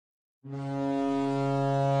Welcome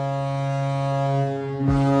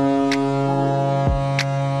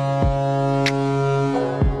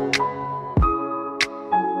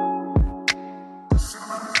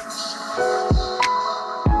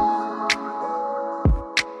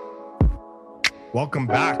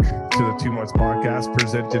back to the 2 Months Podcast,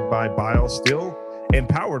 presented by BioSteel and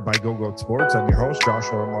powered by GoGo Sports. I'm your host,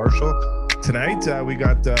 Joshua Marshall. Tonight, we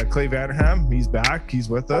got Clay Vanderham. He's back. He's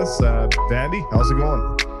with us. Vandy, how's it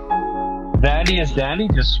going? Vandy is dandy.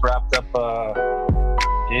 Just wrapped up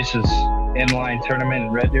Jace's inline tournament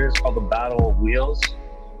in Red Deer. It's called the Battle of Wheels.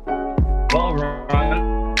 Well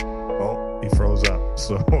run. Well, he froze up.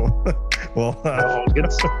 So,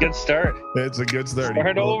 good start. It's a good start.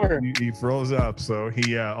 Start over. He froze up. So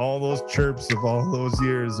he all those chirps of all those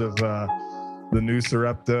years of the new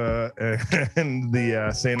Sarepta and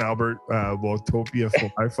the St. Albert Wotopia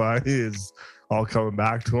Wi-Fi is all coming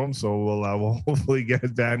back to him. So we'll hopefully get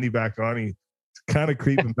Vandy back on. He's kind of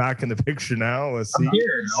creeping back in the picture now. Let's see. I'm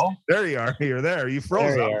here, no? There you are. You're there. You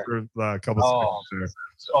froze up for a couple seconds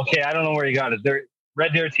there. Okay, I don't know where you got it.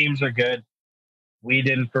 Red Deer teams are good. We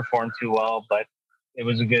didn't perform too well, but it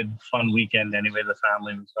was a good, fun weekend anyway. The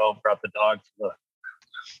family themselves brought the dog to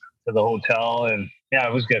the hotel, and yeah,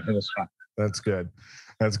 it was good. It was fun. That's good.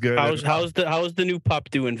 That's good. How's the new pup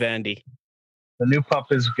doing, Vandy? The new pup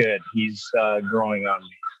is good. He's growing on me.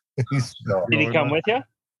 Did he come with you?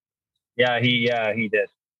 Yeah, he did.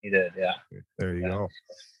 He did. Yeah. There you go.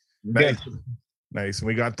 Good. Nice. And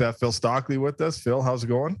we got Phil Stockley with us. Phil, how's it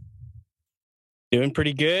going? Doing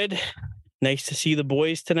pretty good. Nice to see the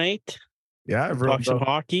boys tonight. Yeah, watch some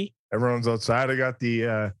hockey. Everyone's outside. I got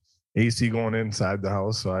the AC going inside the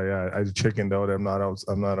house, so I chickened out. I'm not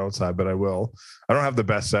outside, but I will. I don't have the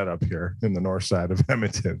best setup here in the north side of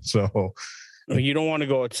Edmonton, so you don't want to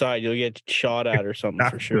go outside. You'll get shot at or something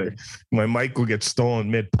for sure. My mic will get stolen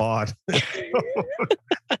mid-pod.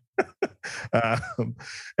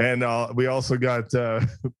 And we also got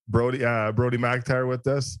Brody McIntyre with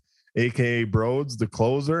us, aka Broads, the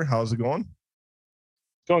closer. How's it going?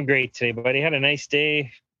 Going great today, buddy. Had a nice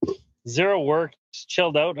day. Zero work. Just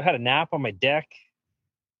chilled out. I had a nap on my deck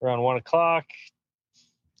around 1 o'clock.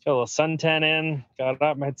 Got a little suntan in. Got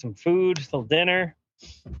up, had some food, a little dinner.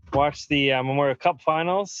 Watched the Memorial Cup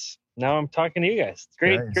finals. Now I'm talking to you guys.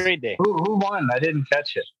 Great day. Who won? I didn't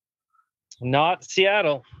catch it. Not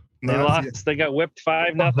Seattle. They lost. They got whipped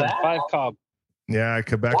 5-0. 5 Cobb. Yeah,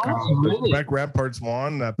 Quebec. Really? Quebec Ramparts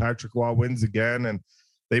won. Patrick Waugh wins again, and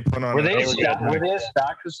they put on. Were they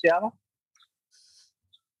stacked with Seattle?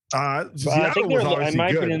 I think they're, in my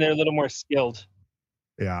opinion, they're a little more skilled.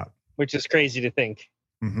 Yeah, which is crazy to think.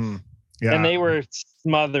 Mm-hmm. Yeah, and they were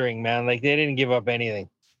smothering, man. Like they didn't give up anything.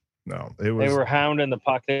 No, they were hounding the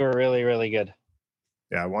puck. They were really, really good.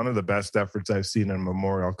 Yeah, one of the best efforts I've seen in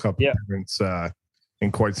Memorial Cup appearance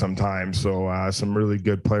in quite some time. So some really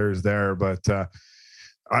good players there. But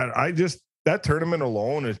I just that tournament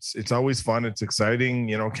alone, it's always fun. It's exciting.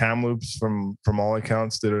 You know, Kamloops from all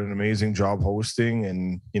accounts did an amazing job hosting,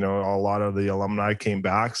 and you know a lot of the alumni came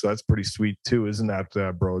back. So that's pretty sweet too, isn't that,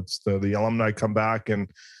 bro? The alumni come back and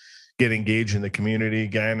get engaged in the community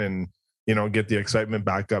again, and you know get the excitement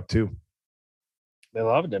back up too. They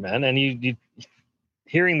loved it, man. And you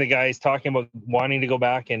hearing the guys talking about wanting to go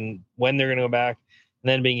back and when they're going to go back. And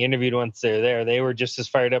then being interviewed once they're there, they were just as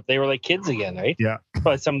fired up. They were like kids again, right? Yeah.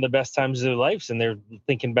 Probably some of the best times of their lives. And they're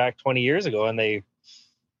thinking back 20 years ago and they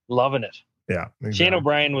loving it. Yeah. Exactly. Shane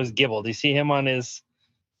O'Brien was gibbled. You see him on his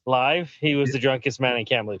live? He was the drunkest man in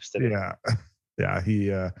Kamloops today. Yeah. Yeah. He,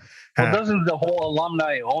 well, doesn't the whole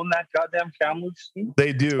alumni own that goddamn Kamloops team?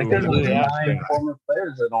 They do. Like there's 9 former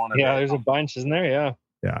players that own it. Yeah. There's a bunch, isn't there? Yeah.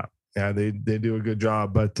 Yeah. Yeah. They do a good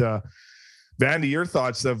job. But, Vandy, your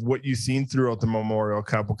thoughts of what you've seen throughout the Memorial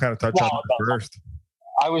Cup? We'll kind of touch on that first.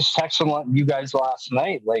 I was texting you guys last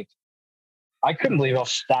night. Like, I couldn't believe how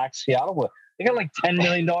stacked Seattle was. They got like $10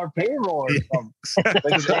 million payroll or something.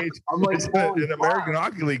 Like, I'm like, an American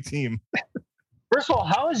Hockey League team. First of all,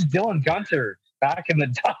 how is Dylan Gunter back in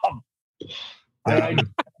the dub?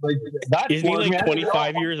 Isn't he like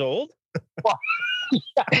 25 years old?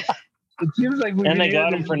 It seems like and they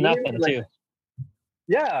got him for nothing too.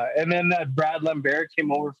 Yeah, and then that Brad Lambert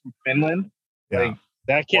came over from Finland. Yeah, like,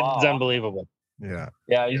 that kid's unbelievable. Yeah,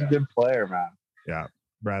 he's a good player, man. Yeah,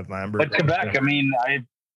 Brad Lambert. But Quebec, I mean,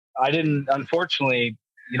 I didn't. Unfortunately,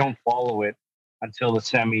 you don't follow it until the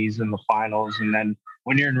semis and the finals, and then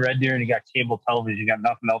when you're in Red Deer and you got cable television, you got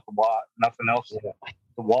nothing else to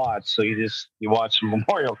watch. So you watch the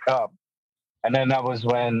Memorial Cup, and then that was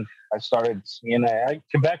when I started seeing it.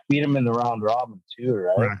 Quebec beat them in the round robin too,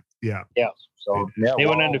 right? Yeah. So they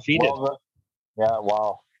went undefeated.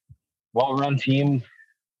 Wow. well-run team,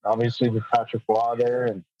 obviously with Patrick Waugh there.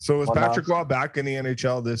 And so is Patrick Waugh back in the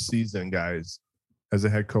NHL this season, guys, as a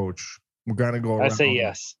head coach? We're gonna go around. I say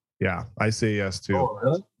yes. Yeah, I say yes too. Oh,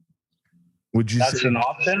 really? Would you That's say an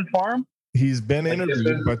option for him? He's been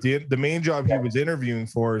interviewed, but the main job he was interviewing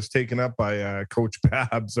for is taken up by Coach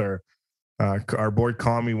Babs. Our boy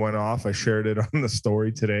Kami went off. I shared it on the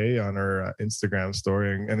story today on our Instagram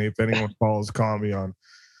story. And if anyone follows Kami on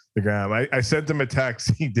the gram, I sent him a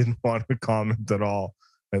text. He didn't want to comment at all.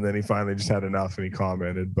 And then he finally just had enough and he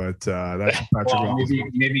commented. But that's Patrick.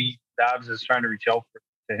 Maybe Babs is trying to reach out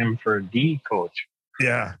to him for a D coach.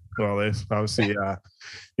 Yeah. Well, there's obviously,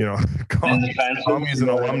 Kami's an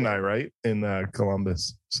alumni, right, in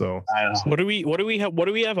Columbus. So what do we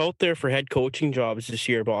have out there for head coaching jobs this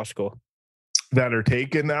year, Bosco? That are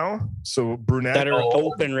taken now. So Brunette that are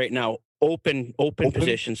open right now. Open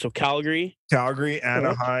positions. So Calgary,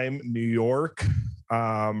 Anaheim, New York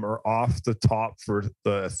are off the top for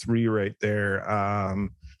the three right there.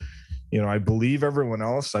 I believe everyone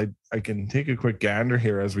else. I can take a quick gander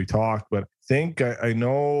here as we talk, but I think I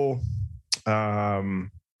know. I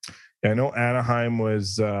know Anaheim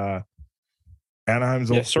was. Anaheim's.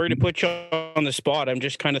 Yeah, sorry to put you on the spot. I'm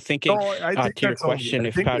just kind of thinking to your question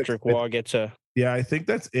if Patrick Waugh gets a. Yeah, I think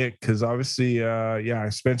that's it because obviously,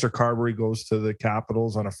 Spencer Carberry goes to the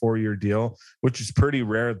Capitals on a 4-year deal, which is pretty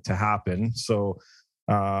rare to happen. So,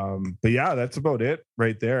 but yeah, that's about it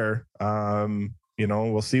right there.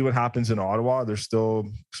 We'll see what happens in Ottawa. There's still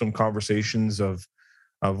some conversations of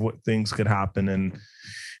what things could happen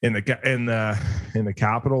in the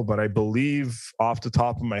Capital, but I believe off the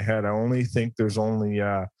top of my head, I only think there's only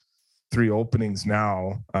 3 openings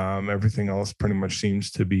now. Everything else pretty much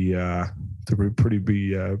seems to be pretty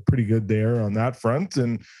good there on that front.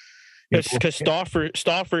 And because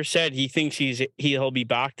Stauffer said he thinks he'll be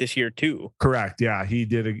back this year too. Correct. Yeah, he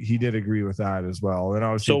did agree with that as well. And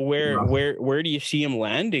I was where do you see him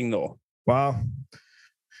landing though? Well,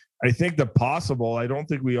 I think I don't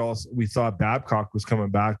think we thought Babcock was coming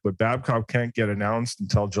back, but Babcock can't get announced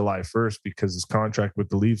until July 1st because his contract with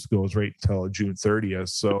the Leafs goes right until June 30th.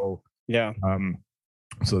 So yeah.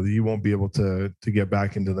 So you won't be able to get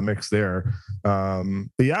back into the mix there. But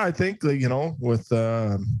yeah, I think with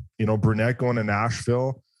Brunette going to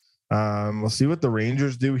Nashville, we'll see what the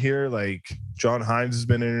Rangers do here. Like John Hines has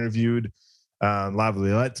been interviewed,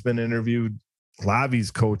 Lavallette's been interviewed.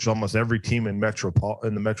 Lavi's coached almost every team in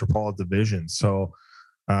the Metropolitan Division. So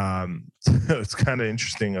it's kind of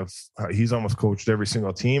interesting. He's almost coached every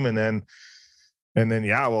single team, and then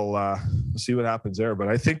we'll see what happens there. But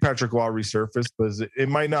I think Patrick Waugh resurfaced, but it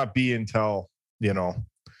might not be until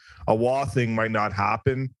a Waugh thing might not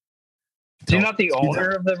happen. Is he not the owner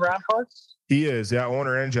of the Ramparts? He is, yeah,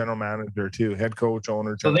 owner and general manager too, head coach,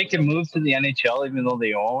 owner. So they can move to the NHL even though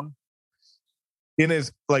they own.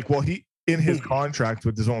 In his contract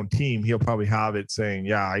with his own team, he'll probably have it saying,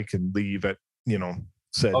 "Yeah, I can leave at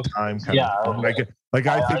said time." I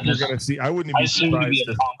think you're going to see. I wouldn't be surprised.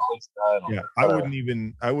 I wouldn't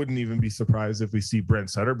even be surprised if we see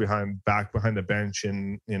Brent Sutter back behind the bench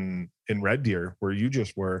in Red Deer where you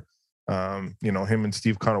just were. Him and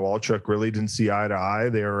Steve Konowalchuk really didn't see eye to eye.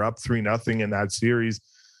 They were up 3-0 in that series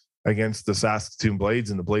against the Saskatoon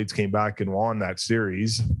Blades, and the Blades came back and won that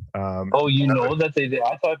series. That they did.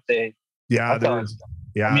 I thought they. Yeah, they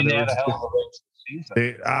had a hell of a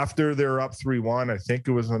season. After they're up 3-1, I think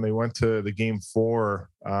it was when they went to the game 4.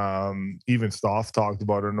 Even Stoff talked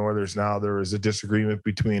about it in Oilers Now. There was a disagreement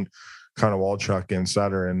between Konowalchuk and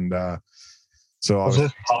Sutter, and so was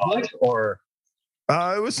this public or?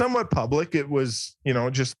 It was somewhat public. It was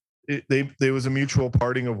there was a mutual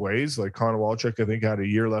parting of ways. Like Konowalchuk, I think, had a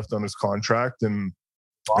year left on his contract, and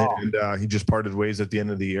he just parted ways at the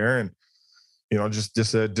end of the year, and.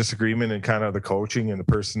 Just a disagreement in kind of the coaching and the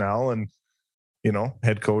personnel, and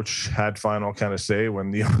head coach had final kind of say when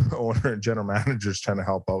the owner and general manager is trying to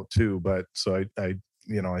help out too. But so I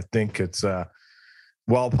think it's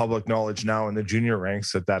public knowledge now in the junior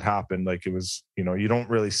ranks that happened. Like it was, you don't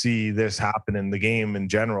really see this happen in the game in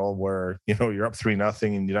general where you're up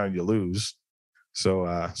 3-0 and you lose.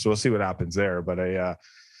 So we'll see what happens there. But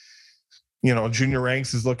junior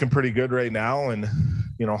ranks is looking pretty good right now, and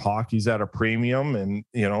hockey's at a premium, and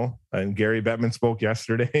and Gary Bettman spoke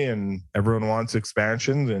yesterday, and everyone wants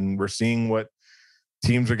expansions, and we're seeing what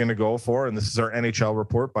teams are going to go for. And this is our NHL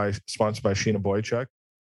report sponsored by Sheena Boychuk.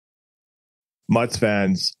 Mutts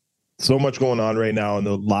fans, so much going on right now in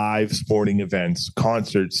the live sporting events,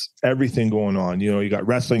 concerts, everything going on. You got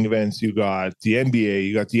wrestling events, you got the NBA,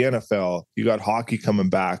 you got the NFL, you got hockey coming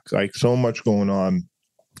back, like so much going on.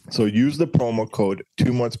 So use the promo code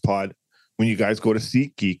 2monthspod when you guys go to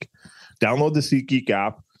SeatGeek. Download the SeatGeek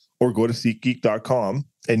app or go to SeatGeek.com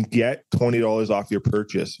and get $20 off your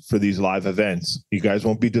purchase for these live events. You guys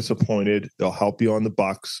won't be disappointed. They'll help you on the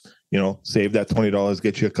bucks. Save that $20,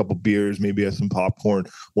 get you a couple beers, maybe some popcorn,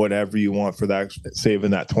 whatever you want for that,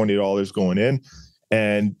 saving that $20 going in.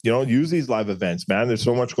 And, use these live events, man. There's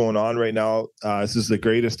so much going on right now. This is the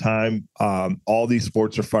greatest time. All these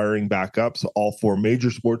sports are firing back up. So all 4 major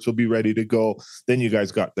sports will be ready to go. Then you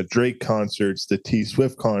guys got the Drake concerts, the T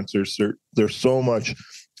Swift concerts. There's so much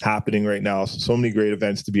happening right now. So many great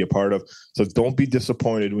events to be a part of. So don't be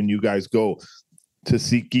disappointed when you guys go to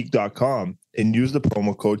SeatGeek.com and use the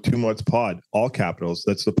promo code 2MutsPod, all capitals.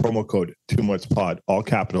 That's the promo code 2MutsPod, all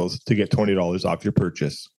capitals, to get $20 off your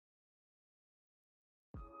purchase.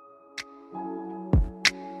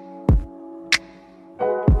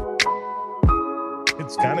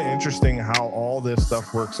 It's kind of interesting how all this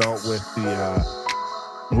stuff works out with the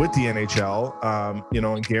NHL.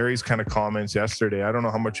 And Gary's kind of comments yesterday, I don't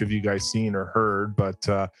know how much of you guys seen or heard, but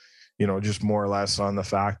just more or less on the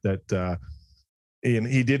fact that and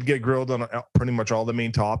he did get grilled on pretty much all the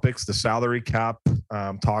main topics, the salary cap,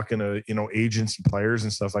 talking to agents and players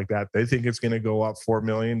and stuff like that. They think it's going to go up $4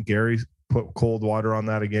 million. Gary put cold water on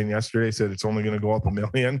that again yesterday, said it's only going to go up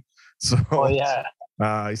 $1 million. So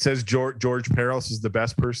he says George Peros is the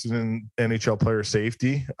best person in NHL player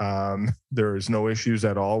safety. There is no issues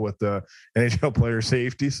at all with the NHL player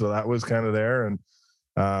safety, so that was kind of there. And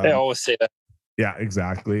they always say that. Yeah,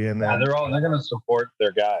 exactly. And then, they're going to support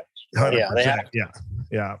their guys. 100%.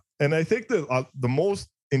 Yeah. And I think the most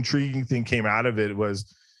intriguing thing came out of it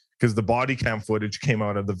was because the body cam footage came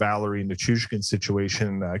out of the Valerie Nichushkin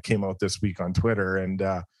situation, came out this week on Twitter, and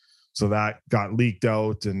so that got leaked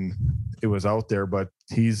out and it was out there. But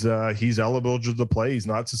he's eligible to play. He's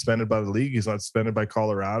not suspended by the league. He's not suspended by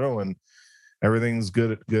Colorado, and everything's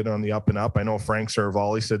good on the up and up. I know Frank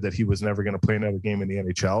Saravalli said that he was never going to play another game in the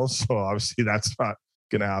NHL, so obviously that's not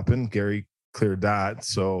going to happen. Gary cleared that.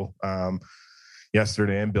 So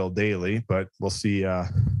yesterday, and Bill Daly, but we'll see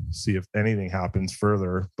if anything happens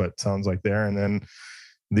further. But sounds like there. And then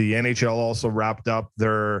the NHL also wrapped up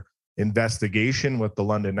their investigation with the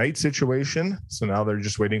London Knights situation. So now they're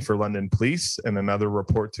just waiting for London police and another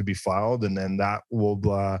report to be filed, and then that will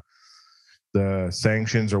the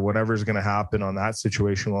sanctions or whatever is going to happen on that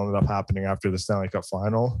situation will end up happening after the Stanley Cup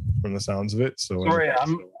final, from the sounds of it. So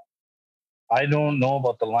I don't know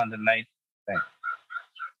about the London Knights thing.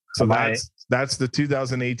 So that's the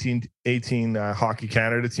 2018 Hockey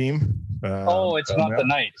Canada team. It's not the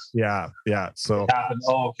Knights. Yeah. So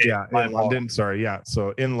okay. Yeah, in London. Sorry, yeah. So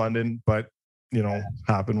in London, but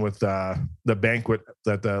happened with the banquet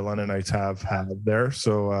that the London Knights have there.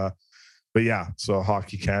 So, but yeah. So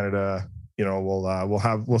Hockey Canada,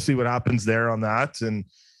 we'll see what happens there on that, and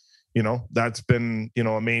that's been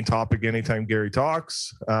a main topic anytime Gary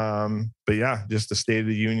talks. But yeah, just the State of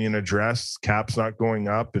the Union address. Cap's not going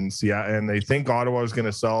up, and they think Ottawa is going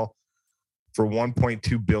to sell for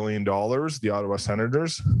 $1.2 billion. The Ottawa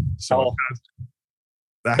Senators. So,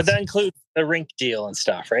 but that includes the rink deal and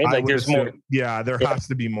stuff, right? Like there's more. Yeah, there has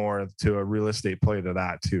to be more to a real estate play to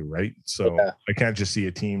that too, right? So I can't just see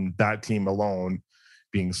that team alone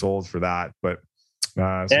being sold for that. But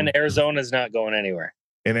and Arizona's not going anywhere.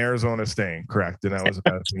 And Arizona staying, correct. And that was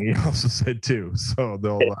another thing he also said too. So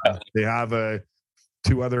they have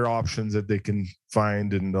 2 other options that they can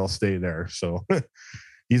find, and they'll stay there. So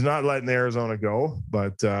he's not letting Arizona go,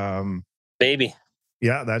 but baby.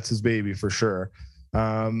 Yeah, that's his baby for sure.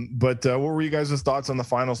 But what were you guys' thoughts on the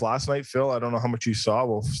finals last night, Phil? I don't know how much you saw.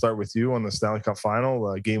 We'll start with you on the Stanley Cup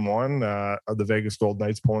final, game 1 of the Vegas Gold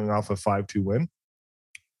Knights pulling off a 5-2 win.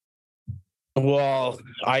 Well,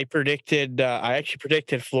 I actually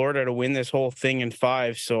predicted Florida to win this whole thing in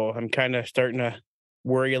 5. So I'm kind of starting to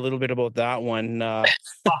worry a little bit about that one. But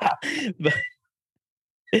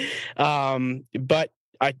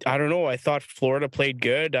I don't know. I thought Florida played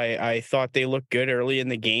good. I thought they looked good early in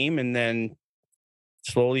the game, and then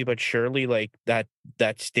slowly but surely, like that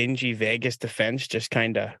stingy Vegas defense just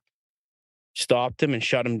kind of stopped them and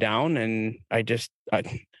shut them down. And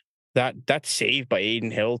that save by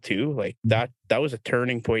Aiden Hill too, like that was a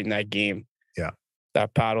turning point in that game. Yeah,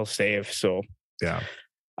 that paddle save. So yeah,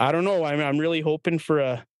 I don't know. I'm really hoping for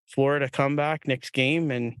a Florida comeback next game,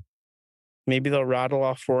 and maybe they'll rattle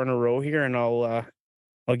off 4 in a row here, and I'll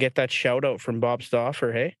get that shout out from Bob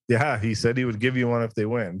Stauffer. Hey, yeah, he said he would give you one if they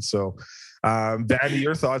win. So, Danny,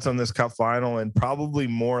 your thoughts on this Cup final, and probably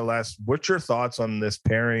more or less, what's your thoughts on this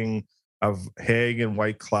pairing of Haig and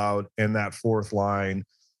Whitecloud in that 4th line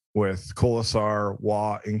with Colasar,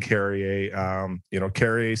 Waugh, and Carrier?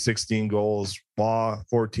 Carrier 16 goals, Waugh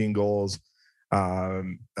 14 goals.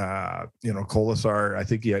 Kolasar, I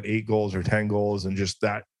think he had 8 goals or 10 goals, and just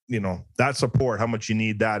that, that support, how much you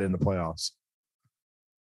need that in the playoffs.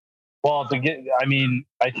 Well, I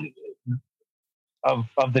think of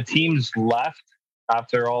the teams left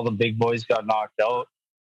after all the big boys got knocked out,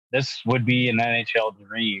 this would be an NHL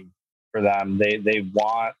dream for them. They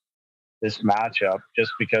want this matchup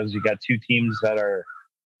just because you got two teams that are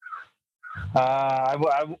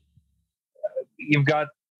you've got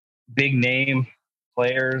big name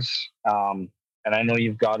players, and I know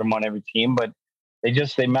you've got them on every team, but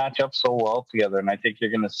they match up so well together, and I think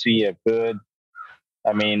you're going to see a good.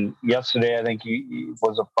 I mean, yesterday I think he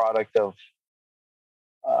was a product of,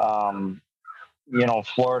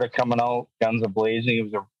 Florida coming out guns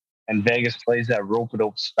a-blazing. And Vegas plays that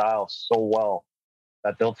rope-a-dope style so well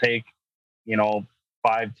that they'll take,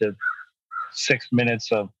 5 to 6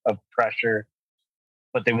 minutes of pressure,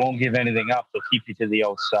 but they won't give anything up. They'll keep you to the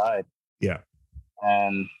outside. Yeah.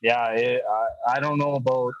 And I don't know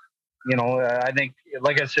about, I think,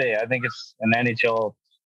 like I say, I think it's an NHL,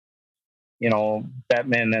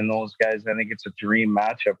 Bettman and those guys. I think it's a dream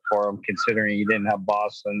matchup for them, considering you didn't have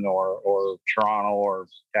Boston or Toronto or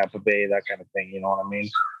Tampa Bay, that kind of thing. You know what I mean?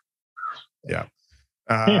 Yeah.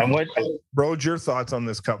 And what, Bro, your thoughts on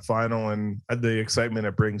this Cup final and the excitement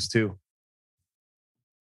it brings too?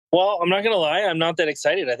 Well, I'm not going to lie. I'm not that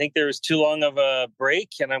excited. I think there was too long of a break,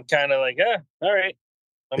 and I'm kind of like, all right.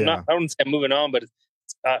 I wouldn't say I'm moving on, but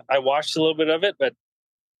I watched a little bit of it, but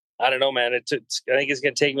I don't know, man. I think it's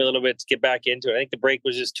going to take me a little bit to get back into it. I think the break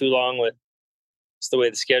was just too long with just the way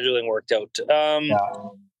the scheduling worked out. As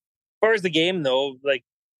far as the game, though, like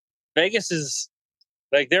Vegas is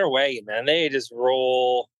like they're a wagon, man. They just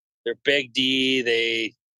roll. They're big D.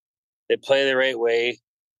 They play the right way.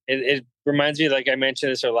 It reminds me, like I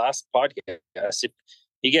mentioned this our last podcast. If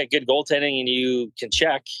you get good goaltending and you can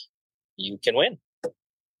check, you can win.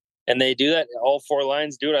 And they do that. All 4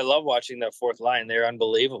 lines do it. I love watching that 4th line. They're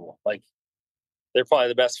unbelievable. Like they're probably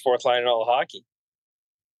the best 4th line in all of hockey.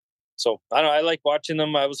 So I don't know. I like watching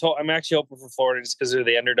them. I'm actually hoping for Florida just because they're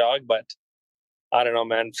the underdog. But I don't know,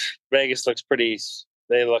 man. Vegas looks pretty.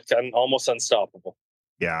 They look almost unstoppable.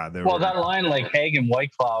 Yeah. That line, like Hagen,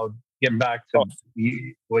 Whitecloud, getting back to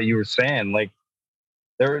what you were saying, like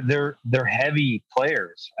they're heavy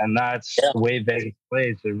players, and that's the way Vegas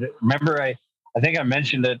plays. Remember, I think I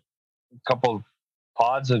mentioned it a couple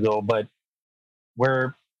pods ago, but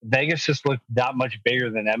where Vegas just looked that much bigger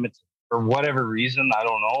than Edmonton for whatever reason, I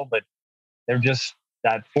don't know, but they're just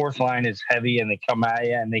that 4th line is heavy, and they come at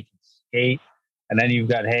you and they can skate. And then you've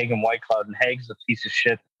got Haig and Whitecloud, and Haig's a piece of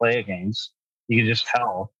shit to play against. You can just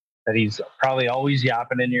tell that he's probably always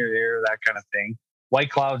yapping in your ear, that kind of thing.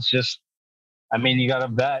 Whitecloud's just, I mean, you got to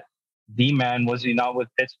bet. D-Man, was he not with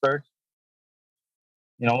Pittsburgh?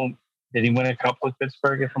 Did he win a cup with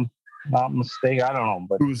Pittsburgh, if I'm not mistaken? I don't know.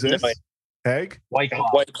 But who's this? Haig?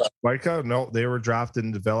 Whitecloud. No, they were drafted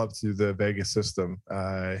and developed through the Vegas system.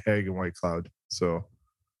 Haig and Whitecloud. So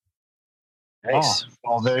nice.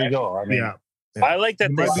 Oh, there you go. I mean, yeah. I like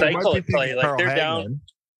that they cycle and play. Like they're down.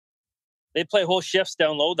 They play whole shifts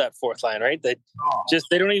down low, that 4th line, right? They're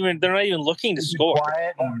not even looking to score.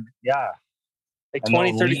 Quiet and, like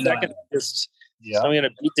 20, 30 seconds. I'm going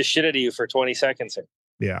to beat the shit out of you for 20 seconds.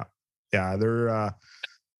 Yeah. Yeah. They're,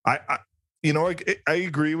 I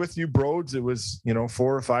agree with you, Broads. It was, 4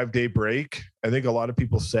 or 5 day break. I think a lot of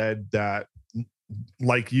people said that,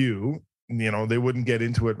 like they wouldn't get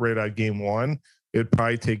into it right at game 1. It'd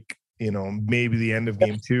probably take, maybe the end of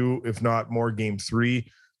game 2, if not more game 3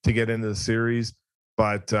 to get into the series.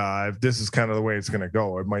 But if this is kind of the way it's going to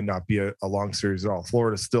go, it might not be a long series at all.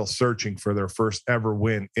 Florida's still searching for their first ever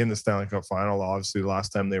win in the Stanley Cup final. Obviously, the last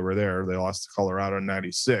time they were there, they lost to Colorado in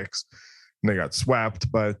 96 and they got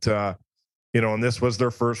swept. But, and this was their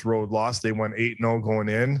first road loss. They went 8-0 going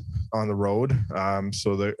in on the road.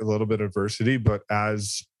 So a little bit of adversity. But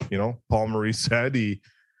as, Paul Maurice said,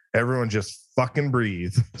 everyone just fucking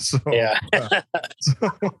breathe. So yeah,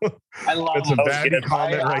 I love it's a bad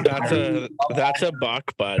comment right now. That's a buck,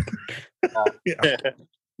 but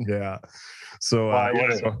yeah. So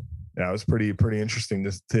it was pretty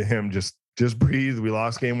interesting to him. Just breathe. We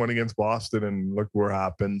lost game 1 against Boston, and look where it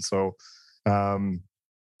happened. So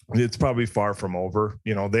it's probably far from over.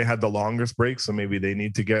 They had the longest break, so maybe they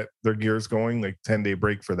need to get their gears going. Like 10-day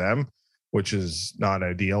break for them, which is not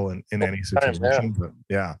ideal in any situation. But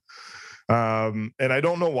yeah. And I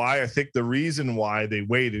don't know why. I think the reason why they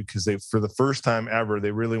waited, because for the first time ever,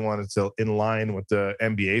 they really wanted to in line with the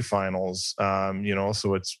NBA finals.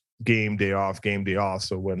 So it's game day off.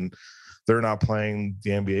 So when they're not playing,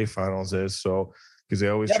 the NBA finals is, so because they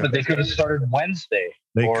always but they could have started Wednesday.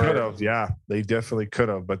 They could have, yeah. They definitely could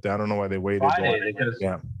have, but I don't know why they waited. Friday, they could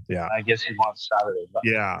have. Yeah. I guess he wants Saturday. But.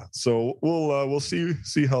 Yeah. So we'll see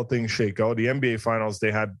how things shake out. The NBA Finals,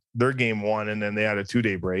 they had their game 1, and then they had a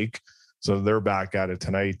 2-day break, so they're back at it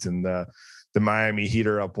tonight. And the Miami Heat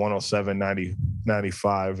are up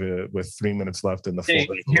 107-95 with 3 minutes left in the fourth.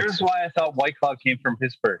 Here's why I thought White Claw came from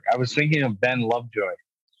Pittsburgh. I was thinking of Ben Lovejoy.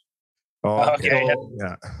 Oh, okay.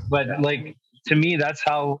 Yeah. But to me, that's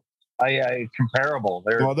how I comparable.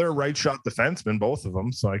 They're right shot defensemen, both of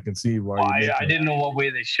them, so I can see why. I didn't know what way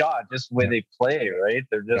they shot, just the way they play. Right?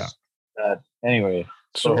 They're just anyway.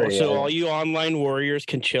 So all you online warriors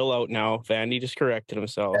can chill out now. Vandy just corrected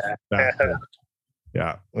himself.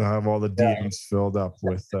 Yeah, we'll have all the DMs filled up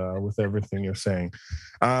with everything you're saying.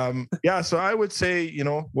 So I would say,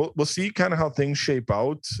 we'll see kind of how things shape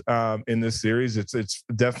out in this series. It's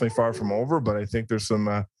definitely far from over, but I think there's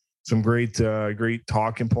some great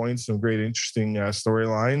talking points, some great interesting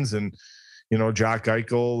storylines, and Jack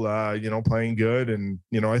Eichel, playing good, and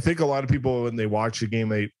I think a lot of people when they watch the game,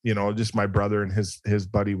 they just my brother and his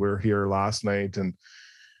buddy were here last night, and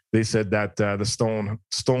they said that the stone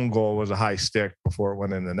goal was a high stick before it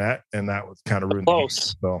went in the net, and that was kind of ruined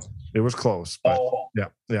close. The game. So it was close, but yeah,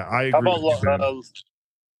 I agree. How about is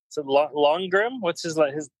it Longrim? What's his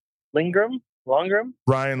Lindgren? Longrim?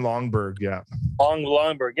 Ryan Longberg, yeah.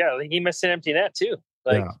 Longberg, yeah. He missed an empty net too.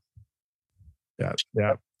 Yeah.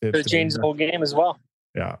 It changed the whole game as well.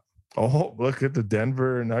 Yeah. Oh, look at the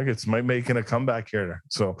Denver Nuggets making a comeback here.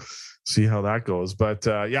 So see how that goes. But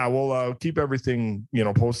we'll keep everything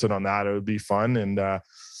posted on that. It would be fun. And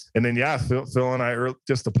then Phil and I,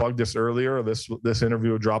 just to plug this earlier, this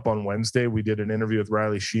interview will drop on Wednesday. We did an interview with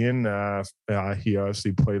Riley Sheahan. He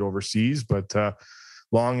obviously played overseas, but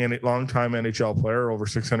long time NHL player, over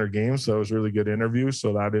 600 games. So it was a really good interview.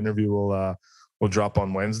 So that interview will drop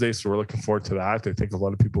on Wednesday. So we're looking forward to that. I think a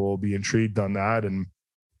lot of people will be intrigued on that. And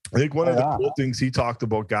I think one of the cool things he talked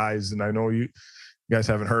about, guys, and I know you guys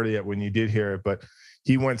haven't heard it yet when you did hear it, but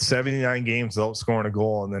he went 79 games without scoring a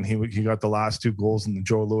goal, and then he got the last 2 goals in the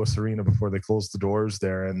Joe Louis Arena before they closed the doors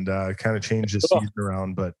there, and kind of changed his season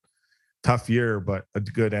around. But tough year, but a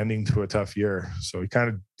good ending to a tough year. So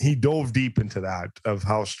he dove deep into that, of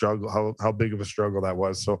how big of a struggle that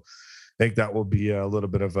was. So I think that will be a little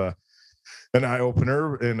bit of an eye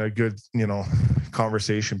opener and a good,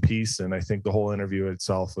 conversation piece. And I think the whole interview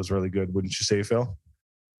itself was really good. Wouldn't you say, Phil?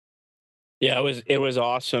 Yeah, it was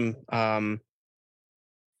awesome.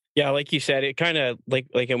 Like you said, it kind of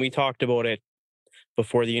and we talked about it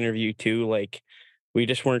before the interview too. Like, we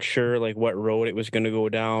just weren't sure what road it was going to go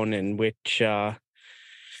down and what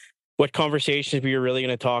conversations we were really going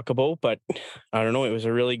to talk about. But I don't know. It was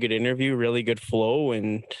a really good interview, really good flow,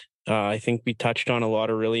 and I think we touched on a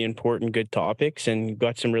lot of really important, good topics and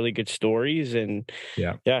got some really good stories. And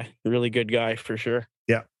really good guy for sure.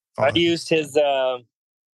 Yeah, I used his.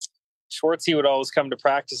 Schwartzy would always come to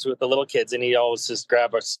practice with the little kids, and he'd always just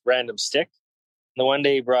grab a random stick. And the one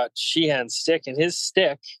day he brought Sheahan's stick, and his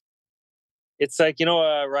stick, it's like,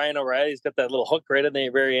 Ryan O'Reilly's got that little hook right at the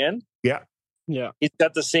very end. Yeah. He's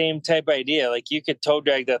got the same type idea. Like, you could toe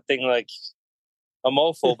drag that thing like a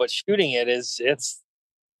mofo, but shooting it's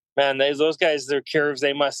man, those guys, their curves,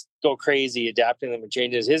 they must go crazy adapting them and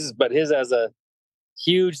changes. His has a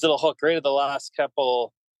huge little hook right at the last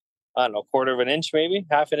couple, I don't know, quarter of an inch, maybe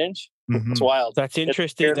half an inch. Mm-hmm. It's wild. That's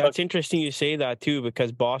interesting. That's interesting you say that too,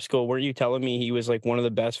 because Bosco, weren't you telling me he was one of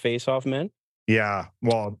the best face-off men? Yeah.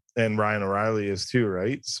 Well, and Ryan O'Reilly is too,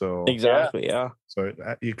 right? So exactly. Yeah. So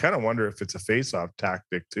you kind of wonder if it's a face-off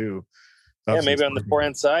tactic too. Maybe on the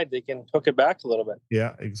forehand side, they can hook it back a little bit.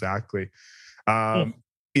 Yeah, exactly.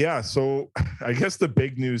 So I guess the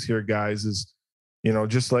big news here, guys, is,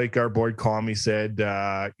 just like our boy Kami said,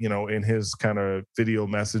 in his kind of video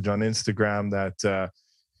message on Instagram, that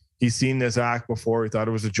he's seen this act before. He thought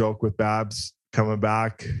it was a joke with Babs coming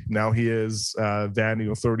back. Now he is. Vandy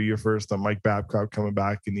will throw to you first on Mike Babcock coming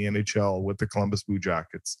back in the NHL with the Columbus Blue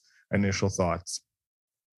Jackets. Initial thoughts?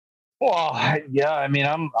 Well, yeah, I mean,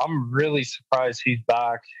 I'm really surprised he's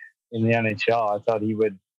back in the NHL. I thought he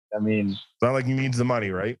would. I mean, it's not like he needs the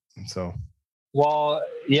money, right? So, well,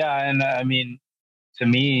 yeah, and I mean, to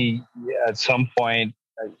me, at some point,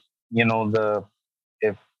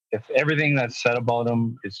 if everything that's said about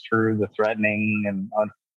him is true, the threatening, and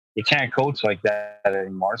you can't coach like that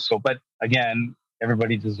anymore. So, but again,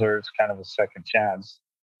 everybody deserves kind of a second chance.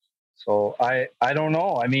 So I don't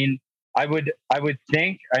know. I mean, I would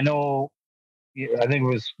think, I think it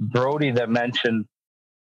was Brody that mentioned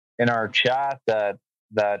in our chat that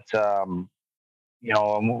how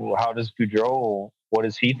does Goudreau, what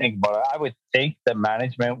does he think about it? I would think that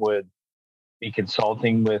management would be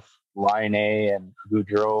consulting with Line A and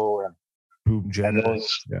Goudreau and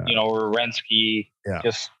those, Werenski,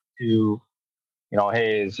 just to,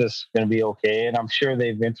 hey, is this going to be okay? And I'm sure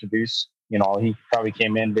they've introduced, he probably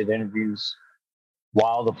came in, did interviews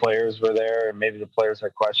while the players were there, and maybe the players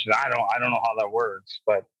had questions. I don't know how that works,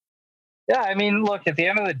 but yeah, I mean, look, at the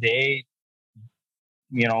end of the day,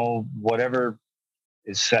 whatever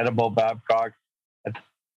is said about Babcock,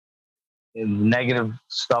 negative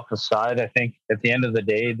stuff aside, I think at the end of the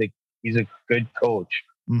day, he's a good coach.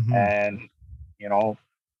 Mm-hmm. And,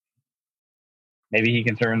 maybe he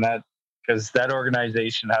can turn that, because that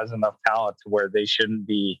organization has enough talent to where they shouldn't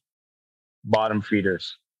be bottom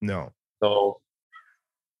feeders. No. So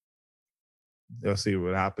you'll see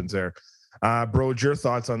what happens there. Bro, your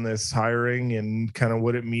thoughts on this hiring and kind of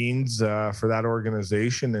what it means for that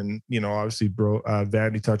organization? And, obviously, bro,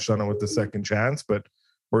 Vandy touched on it with the second chance, but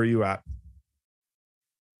where are you at?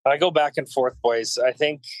 I go back and forth, boys. I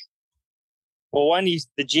think, well, one, the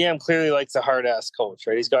GM clearly likes a hard-ass coach,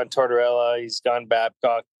 right? He's gone Tortorella, he's gone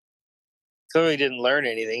Babcock. Clearly didn't learn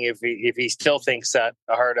anything if he still thinks that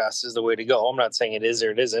a hard-ass is the way to go. I'm not saying it is or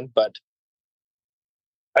it isn't, but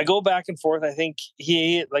I go back and forth. I think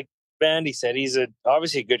he, like Vandy said, he's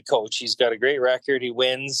obviously a good coach. He's got a great record. He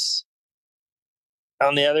wins.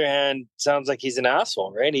 On the other hand, sounds like he's an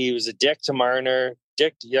asshole, right? He was a dick to Marner.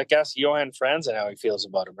 Ask Johan Franzen how he feels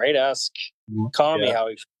about him, right? Ask Kami how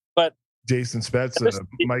he feels. But Jason Spezza,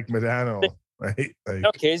 Mike Modano, right?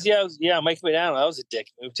 Okay, Mike Modano, that was a dick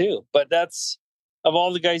move too. But that's, of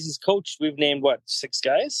all the guys he's coached, we've named, 6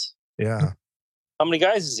 guys? Yeah. How many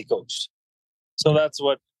guys has he coached? So that's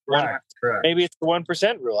what, correct. Maybe it's the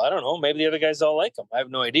 1% rule. I don't know. Maybe the other guys all like him. I have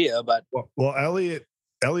no idea. But well,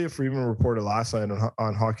 Elliot Friedman reported last night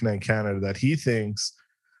on Hockey Night in Canada that he thinks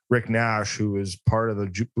Rick Nash, who is part of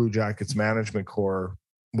the Blue Jackets management core,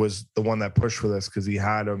 was the one that pushed for this because he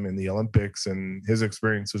had him in the Olympics and his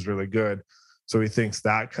experience was really good. So he thinks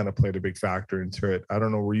that kind of played a big factor into it. I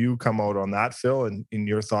don't know where you come out on that, Phil, and in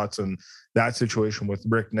your thoughts on that situation with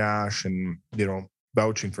Rick Nash and,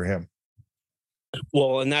 vouching for him.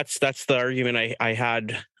 Well, and that's the argument I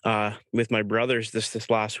had with my brothers this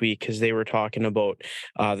last week, because they were talking about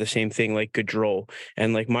the same thing, like Gaudreau.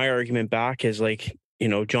 And like my argument back is like,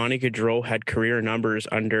 Johnny Gaudreau had career numbers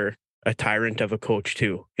under a tyrant of a coach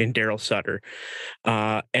too, in Daryl Sutter.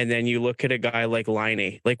 And then you look at a guy like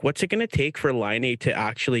Laine. Like, what's it going to take for Laine to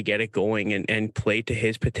actually get it going and play to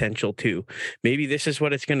his potential too? Maybe this is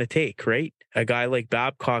what it's going to take, right? A guy like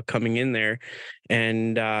Babcock coming in there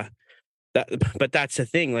and but that's the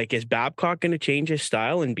thing. Like, is Babcock going to change his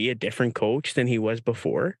style and be a different coach than he was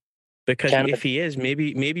before? Because if he is,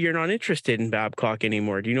 maybe you're not interested in Babcock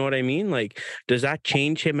anymore. Do you know what I mean? Like, does that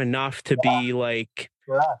change him enough to be like,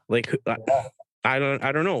 I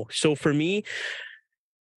don't know. So for me,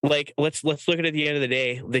 like, let's look at it at the end of the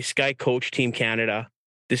day. This guy coached Team Canada.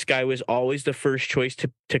 This guy was always the first choice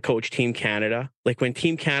to coach Team Canada. Like, when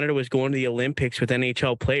Team Canada was going to the Olympics with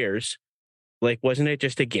NHL players, like, wasn't it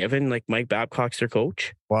just a given? Like, Mike Babcock's their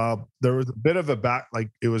coach? Well, there was a bit of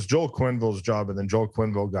it was Joel Quenneville's job, and then Joel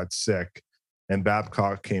Quenneville got sick, and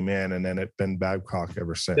Babcock came in, and then it's been Babcock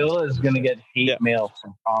ever since. Bill is going to get hate mail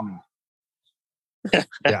from Tommy.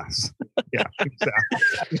 Yes. Yeah,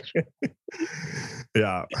 exactly.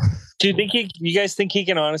 Yeah. Do you think you guys think he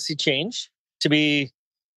can honestly change to be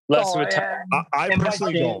less of a time? I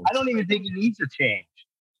personally don't. I don't even think he needs to change.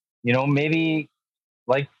 Maybe...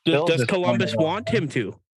 Like, does Columbus want him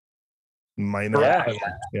to? Might not.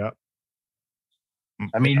 Yeah.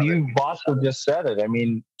 I mean, Bosco just said it. I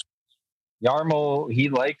mean, Jarmo, he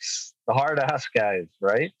likes the hard ass guys,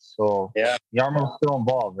 right? So Jarmo's still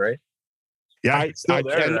involved, right? Yeah,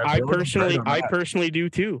 I personally do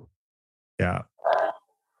too. Yeah.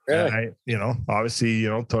 Really? And obviously,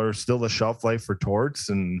 there's still the shelf life for Torts,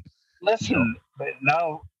 and listen. But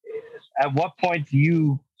now, at what point do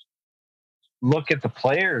you look at the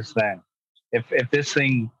players then? If this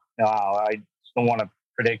thing, I don't want to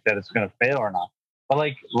predict that it's going to fail or not. But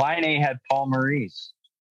like Laine had Paul Maurice.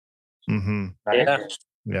 Mm-hmm. Right?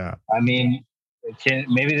 Yeah. I mean,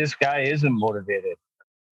 maybe this guy isn't motivated.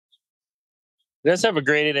 He does have a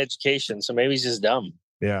graded education, so maybe he's just dumb.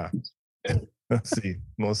 Yeah. Let's see.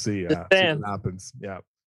 We'll see. See what happens. Yeah.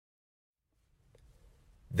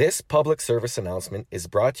 This public service announcement is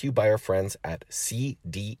brought to you by our friends at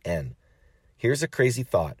CDN. Here's a crazy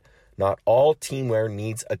thought. Not all teamwear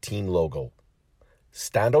needs a team logo.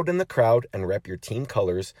 Stand out in the crowd and rep your team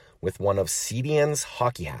colors with one of CDN's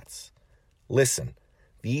hockey hats. Listen,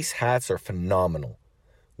 these hats are phenomenal.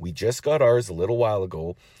 We just got ours a little while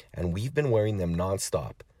ago, and we've been wearing them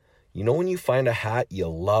nonstop. You know when you find a hat you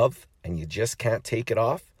love and you just can't take it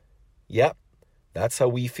off? Yep, that's how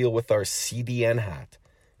we feel with our CDN hat.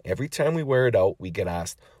 Every time we wear it out, we get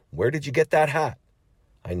asked, where did you get that hat?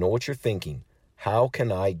 I know what you're thinking. How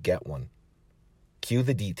can I get one? Cue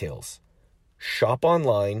the details. Shop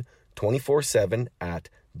online 24/7 at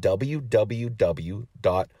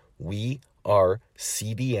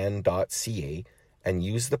www.wearecdn.ca and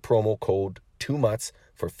use the promo code 2mutts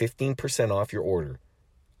for 15% off your order.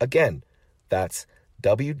 Again, that's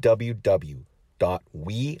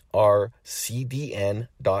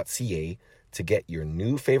www.wearecdn.ca to get your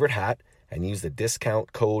new favorite hat and use the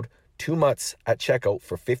discount code 2mutts at checkout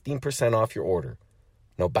for 15% off your order.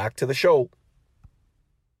 Now back to the show.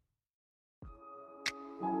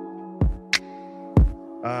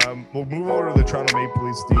 We'll move over to the Toronto Maple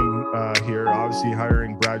Leafs team here. Obviously,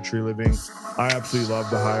 hiring Brad Treliving. I absolutely love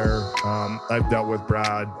the hire. I've dealt with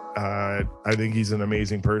Brad. I think he's an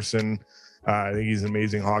amazing person. I think he's an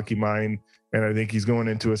amazing hockey mind. And I think he's going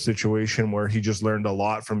into a situation where he just learned a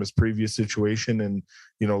lot from his previous situation and,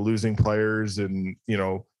 losing players. And,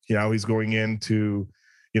 he's going into,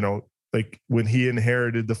 like when he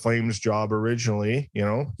inherited the Flames job originally,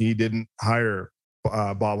 he didn't hire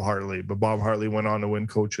Bob Hartley, but Bob Hartley went on to win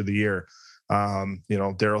Coach of the Year.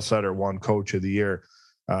 Daryl Sutter won Coach of the Year.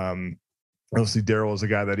 Obviously, Daryl is a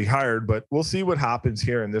guy that he hired, but we'll see what happens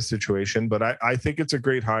here in this situation. But I think it's a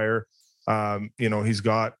great hire. He's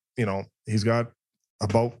got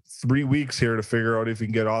about 3 weeks here to figure out if he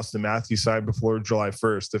can get Austin Matthews signed before July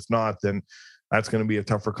 1st. If not, then that's going to be a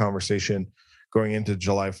tougher conversation going into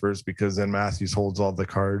July 1st, because then Matthews holds all the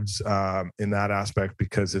cards in that aspect,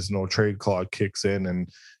 because his no trade clause kicks in and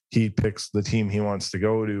he picks the team he wants to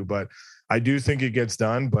go to. But I do think it gets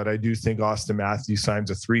done, but I do think Austin Matthews signs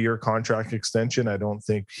a 3-year contract extension. I don't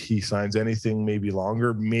think he signs anything maybe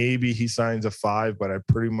longer. Maybe he signs a 5, but I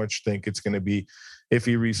pretty much think it's going to be, if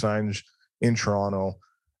he re-signs in Toronto,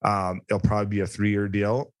 it'll probably be a 3-year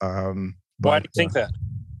deal. Why do you think that?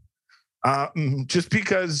 Just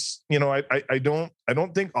because, I don't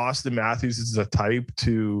think Austin Matthews is a type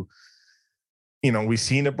to, we've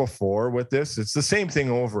seen it before with this. It's the same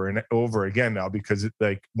thing over and over again now, because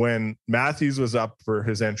when Matthews was up for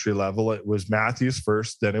his entry level, it was Matthews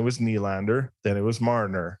first, then it was Nylander, then it was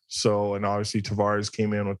Marner. So, and obviously Tavares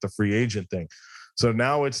came in with the free agent thing. So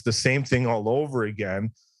now it's the same thing all over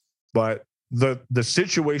again, but the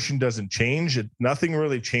situation doesn't change. Nothing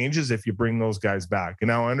really changes if you bring those guys back. And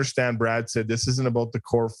now I understand Brad said this isn't about the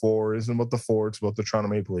core four, isn't about the four, it's about the Toronto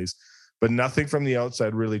Maple Leafs. But nothing from the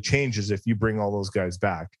outside really changes if you bring all those guys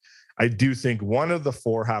back. I do think one of the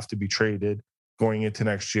four have to be traded going into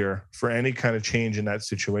next year for any kind of change in that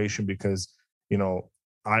situation, because,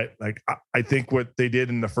 I think what they did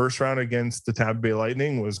in the first round against the Tampa Bay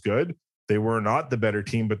Lightning was good. They were not the better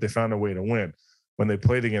team, but they found a way to win. When they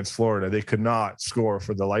played against Florida, they could not score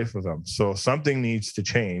for the life of them. So something needs to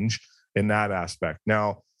change in that aspect.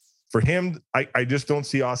 Now, for him, I just don't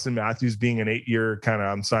see Austin Matthews being an 8-year kind of,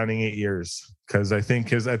 I'm signing 8 years, because I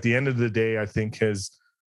think at the end of the day, I think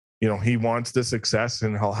he wants the success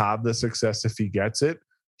and he'll have the success if he gets it.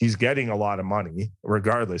 He's getting a lot of money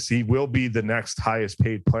regardless. He will be the next highest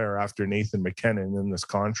paid player after Nathan McKinnon in this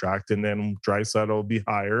contract. And then Draisaitl will be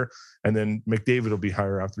higher. And then McDavid will be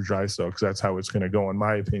higher after Draisaitl, because that's how it's going to go, in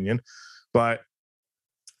my opinion. But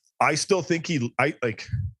I still think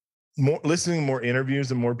listening to more interviews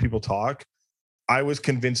and more people talk, I was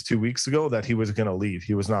convinced 2 weeks ago that he was going to leave.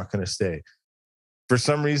 He was not going to stay. For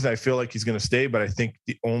some reason, I feel like he's going to stay, but I think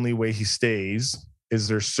the only way he stays is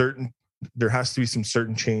there has to be some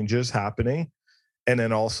certain changes happening. And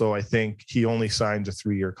then also, I think he only signs a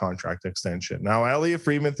 3-year contract extension. Now, Elliot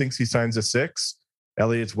Friedman thinks he signs a 6.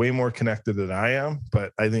 Elliot's way more connected than I am,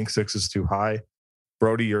 but I think 6 is too high.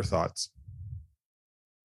 Brody, your thoughts?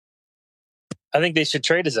 I think they should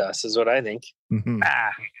trade his ass, is what I think. Mm-hmm.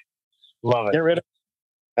 Love it. Get rid of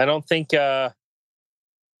him. I don't think... I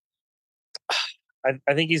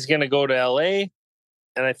think he's going to go to LA,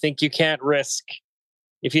 and I think you can't risk...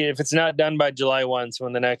 If it's not done by July 1, so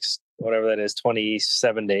in the next, whatever that is,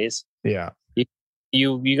 27 days, yeah,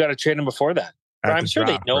 you got to trade him before that. I'm sure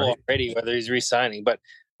they know already whether he's re-signing, but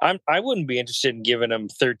I wouldn't be interested in giving him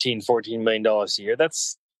 $13-14 million a year.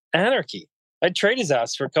 That's anarchy. I'd trade his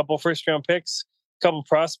ass for a couple first-round picks, a couple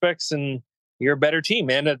prospects, and you're a better team,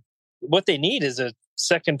 man. What they need is a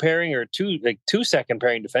second pairing or two second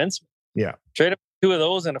pairing defensemen. Yeah, trade up 2 of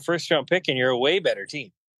those and a first-round pick, and you're a way better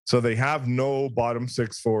team. So they have no bottom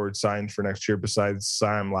 6 forward signed for next year besides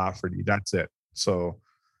Sam Lafferty. That's it. So,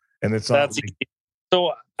 and it's not.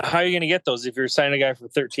 So how are you going to get those if you're signing a guy for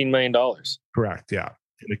 $13 million? Correct. Yeah.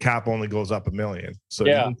 The cap only goes up $1 million. So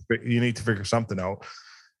yeah. you need to figure something out.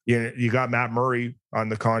 You got Matt Murray on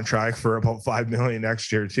the contract for about $5 million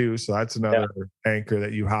next year too, so that's another anchor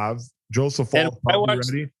that you have. Joseph Fall probably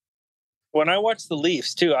ready. When I watch the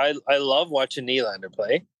Leafs too, I love watching Nylander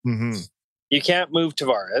play. Mm-hmm. You can't move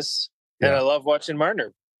Tavares, and I love watching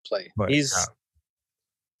Marner play. But, he's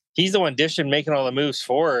the one dishing, making all the moves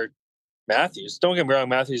for Matthews. Don't get me wrong,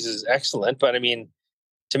 Matthews is excellent, but I mean,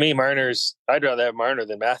 to me, I'd rather have Marner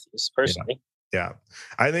than Matthews personally. Yeah.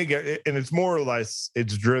 I think, and it's more or less,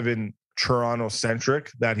 it's driven Toronto-centric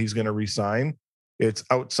that he's going to resign. It's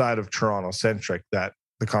outside of Toronto-centric that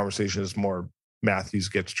the conversation is more Matthews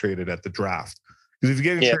gets traded at the draft. Because if he's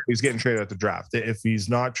getting traded, he's getting traded at the draft. If he's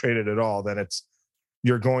not traded at all, then it's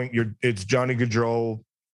Johnny Gaudreau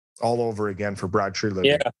all over again for Brad Tree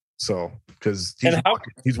living. Yeah. So, because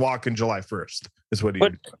he's walking July 1st is what he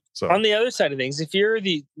did. So on the other side of things, if you're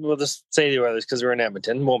we'll just say the Oilers because we're in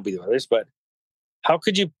Edmonton, won't be the Oilers, but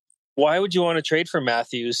why would you want to trade for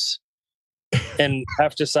Matthews and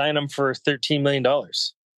have to sign him for $13 million?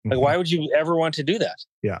 Like, why would you ever want to do that?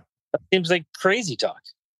 Yeah. That seems like crazy talk.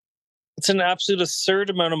 It's an absolute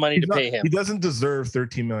absurd amount of money to pay him. He doesn't deserve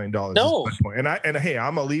 $13 million. No. And hey,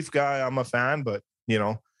 I'm a Leaf guy. I'm a fan, but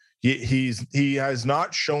he has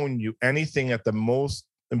not shown you anything at the most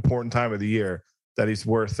important time of the year that he's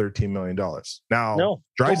worth $13 million. Now,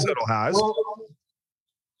 Draisaitl has.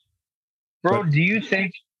 Bro, do you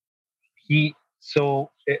think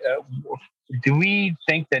do we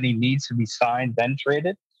think that he needs to be signed then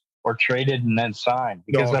traded, or traded and then signed?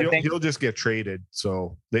 Because he'll just get traded,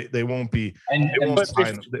 so they won't be.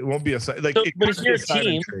 It won't be a like. But if you're a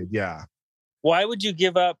team, trade, why would you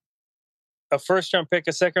give up a first round pick,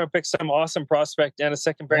 a second round pick, some awesome prospect, and a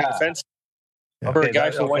second pair defense for a guy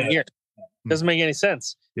for 1 year? Doesn't make any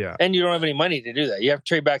sense. Yeah, and you don't have any money to do that. You have to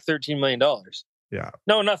trade back $13 million. Yeah.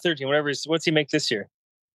 No, not 13. Whatever. What's he make this year?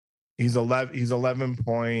 He's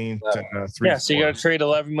 11.3. Yeah, so you got to trade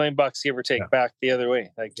 $11 million, give or take, back the other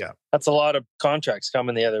way. Like, that's a lot of contracts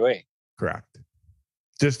coming the other way. Correct.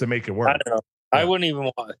 Just to make it work. I don't know. Yeah. I wouldn't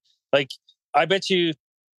even want. Like, I bet you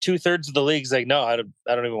 2/3 of the league's like, no, I don't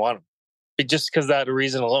even want him, just because that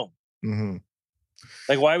reason alone. Mm-hmm.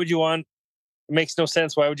 Like, why would you want? It makes no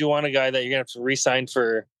sense. Why would you want a guy that you're gonna have to re-sign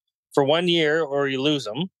for 1 year, or you lose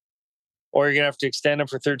him, or you're gonna have to extend him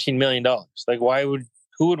for $13 million? Like,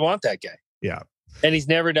 who would want that guy? Yeah. And he's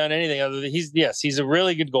never done anything other than he's a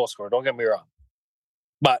really good goal scorer. Don't get me wrong.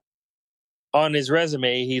 But on his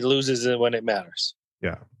resume, he loses it when it matters.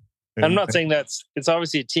 Yeah. I'm not saying it's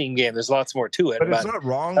obviously a team game. There's lots more to it. But it's not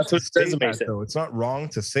wrong to say that, though. It's not wrong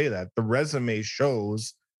to say that. The resume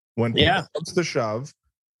shows when it comes to shove,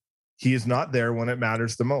 he is not there when it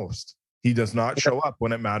matters the most. He does not show up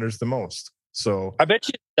when it matters the most. So I bet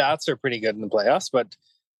you stats are pretty good in the playoffs, but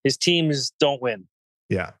his teams don't win.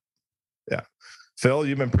 Yeah. Yeah. Phil,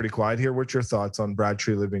 you've been pretty quiet here. What's your thoughts on Brad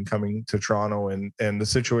Treliving coming to Toronto and the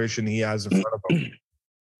situation he has in front of him?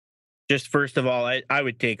 Just first of all, I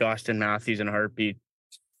would take Austin Matthews in a heartbeat.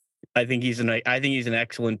 I think he's an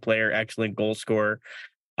excellent player, excellent goal scorer.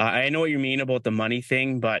 I know what you mean about the money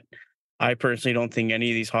thing, but I personally don't think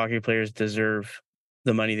any of these hockey players deserve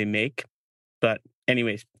the money they make. But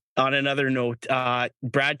anyways, on another note,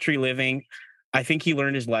 Brad Treliving, I think he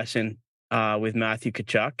learned his lesson with Matthew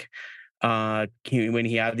Tkachuk when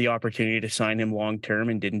he had the opportunity to sign him long term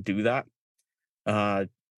and didn't do that.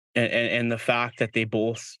 And the fact that they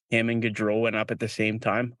both, him and Gaudreau, went up at the same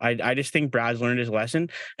time. I just think Brad's learned his lesson.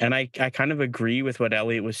 And I kind of agree with what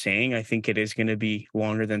Elliot was saying. I think it is going to be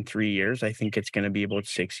longer than 3 years. I think it's going to be about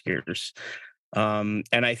 6 years. And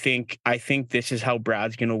I think this is how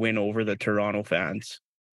Brad's going to win over the Toronto fans.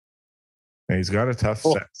 He's got a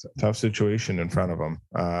tough situation in front of him.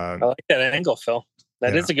 I like that angle, Phil.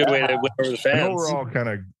 That is a good way to win over the fans. I know we're all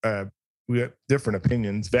kind of we got different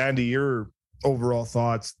opinions. Vandy, your overall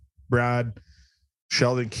thoughts? Brad,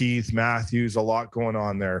 Sheldon Keith, Matthews, a lot going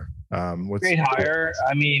on there. Great hire.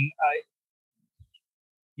 I mean,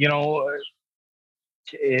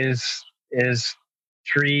 is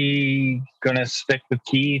Tree gonna stick with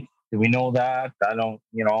Keith? Do we know that? I don't.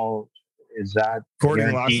 Is that according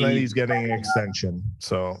to last night? He's getting an extension.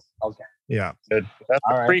 So okay, yeah, good.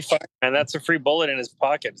 That's free fire, and that's a free bullet in his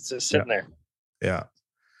pocket. It's just sitting there. Yeah,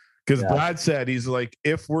 because Brad said he's like,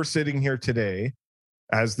 if we're sitting here today,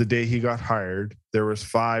 as the day he got hired, there was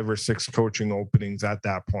 5 or 6 coaching openings at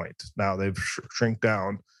that point. Now they've shrink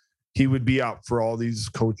down. He would be up for all these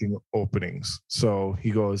coaching openings. So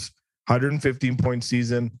he goes 115-point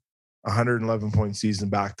season, 111-point season,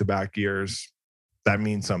 back-to-back years. That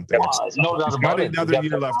means something. No doubt about it. He's got another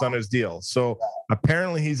year left on his deal. So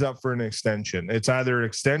apparently he's up for an extension. It's either an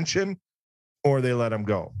extension or they let him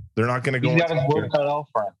go. They're not going to go. He's got his work cut out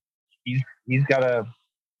for him. He's got to,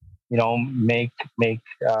 make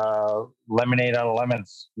lemonade out of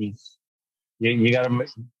lemons. You got to.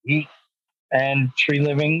 And Tree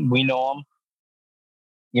Living, we know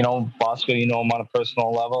him. Bosco, you know him on a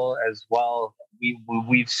personal level as well.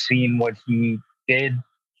 We've seen what he did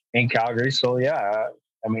in Calgary. So yeah,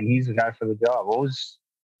 he's the guy for the job. What was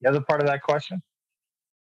the other part of that question?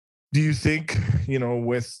 Do you think,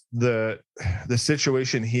 with the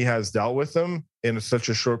situation he has dealt with them in such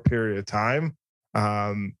a short period of time,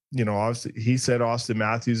 obviously he said Austin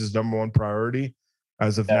Matthews is number one priority.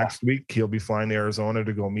 As of next week, he'll be flying to Arizona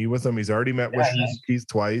to go meet with him. He's already met with Keith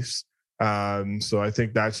twice. So I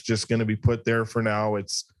think that's just going to be put there for now.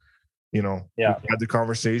 It's, we've had the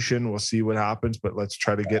conversation. We'll see what happens, but let's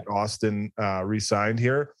try to get Austin re-signed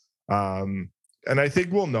here. And I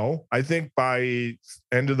think we'll know. I think by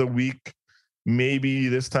end of the week, maybe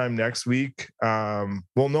this time next week,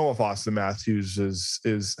 we'll know if Austin Matthews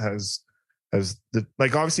has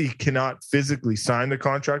obviously he cannot physically sign the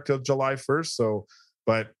contract till July 1st. So,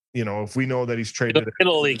 but if we know that he's traded,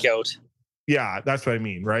 it'll leak out. Yeah, that's what I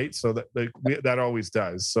mean, right? So that always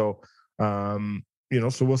does. So, so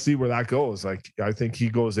we'll see where that goes. I think he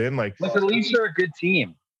goes in But the Leafs are a good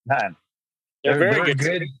team, man. They're very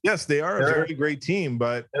good. Yes, they are a very great team,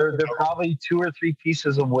 but they're probably 2 or 3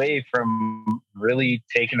 pieces away from really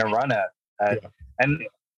taking a run at and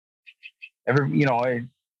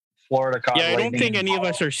Florida. I don't think any of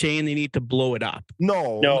us are saying they need to blow it up.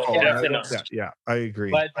 No, yeah, I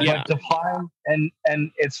agree. But to find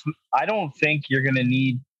and it's, I don't think you're going to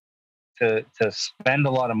need to spend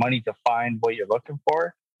a lot of money to find what you're looking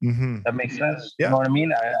for. Mm-hmm. That makes sense. Yeah. You know what I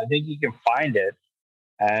mean? I think you can find it,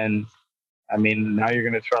 and now you're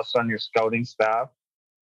going to trust on your scouting staff,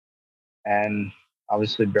 and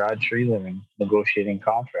obviously Brad Tree Living negotiating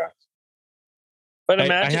contracts. But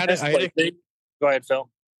imagine go ahead, Phil.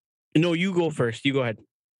 No, you go first. You go ahead.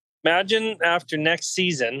 Imagine after next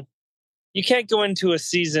season, you can't go into a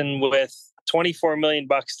season with $24 million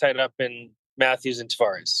tied up in Matthews and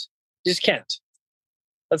Tavares. You just can't.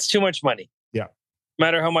 That's too much money. Yeah. No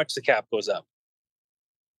matter how much the cap goes up.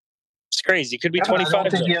 It's crazy. It could be 25. I don't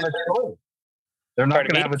think you have a choice. They're not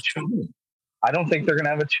going to have a choice. I don't think they're going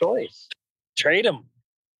to have a choice. Trade him.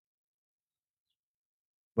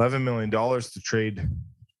 $11 million to trade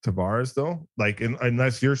Tavares, though,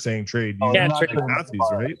 unless you're saying trade, you can't trade Matthews,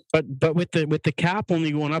 right? But with the cap only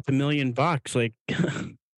going up $1 million,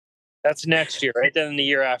 that's next year, right? Then the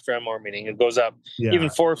year after I'm more meaning it goes up even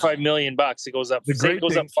 $4 or $5 million. It goes up. It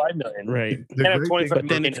goes up $5 million, right? But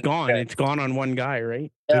then it's gone. It's gone on one guy,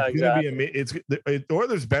 right? Yeah, it's exactly. The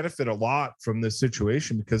Oilers benefit a lot from this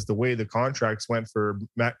situation because the way the contracts went for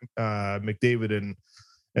McDavid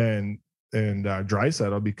and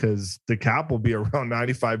Draisaitl, because the cap will be around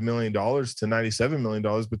 $95 million to $97 million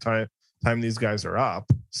by the time these guys are up.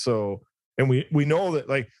 So, and we know that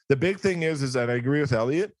the big thing is that I agree with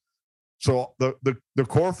Elliot. So the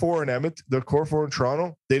core four in the core four in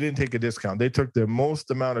Toronto, they didn't take a discount. They took the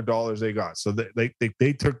most amount of dollars they got. So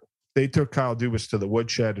they took Kyle Dubas to the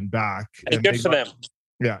woodshed and back. And good for them.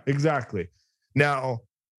 Yeah, exactly. Now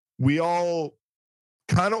we all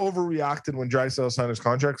kind of overreacted when Draisaitl signed his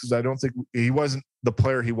contract because I don't think he wasn't the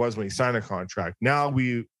player he was when he signed a contract. Now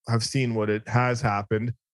we have seen what it has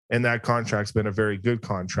happened, and that contract's been a very good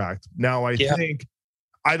contract. Now I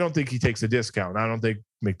don't think he takes a discount. I don't think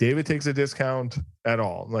McDavid takes a discount at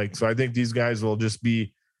all. So I think these guys will just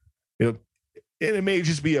be, and it may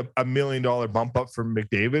just be a $1 million bump up from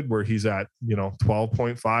McDavid where he's at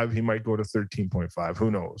 12.5. He might go to 13.5.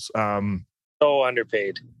 Who knows? So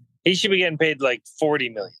underpaid. He should be getting paid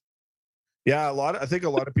 $40 million. Yeah, I think a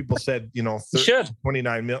lot of people said, should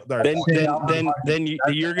 29 million. Then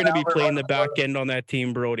you're going to be playing the back end on that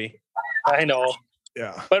team, Brody. I know.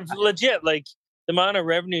 Yeah, but legit, the amount of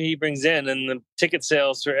revenue he brings in and the ticket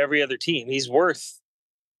sales for every other team, he's worth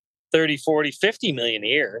 30, 40, 50 million a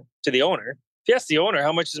year to the owner. If you ask the owner,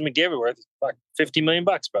 how much is McDavid worth? $50 million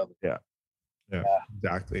probably. Yeah,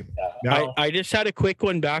 exactly. Yeah. Now, I just had a quick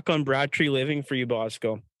one back on Brad Tree Living for you,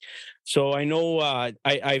 Bosco. So I know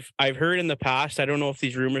I've heard in the past, I don't know if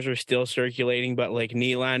these rumors are still circulating, but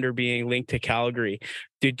Nylander being linked to Calgary.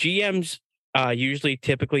 Do GMs usually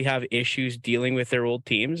typically have issues dealing with their old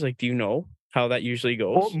teams? Do you know how that usually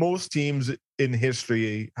goes? Most teams in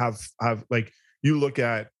history have you look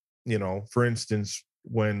at, for instance,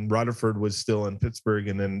 when Rutherford was still in Pittsburgh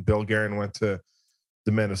and then Bill Guerin went to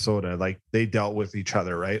the Minnesota, they dealt with each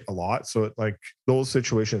other, right? A lot. So those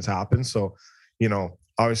situations happen. So,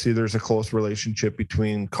 obviously there's a close relationship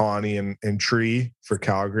between Connie and Tree for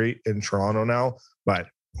Calgary and Toronto now, but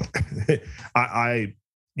I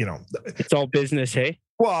it's all business, hey?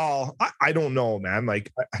 Well, I don't know, man.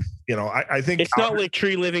 Like, I think it's Calgary, not like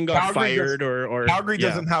Tree Living got Calgary fired or Calgary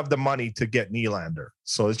doesn't have the money to get Nylander,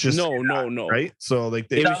 so it's just no, right. So like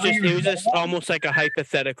it was just almost like a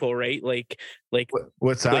hypothetical, right? Like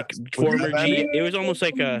what's that? Like former G. It was almost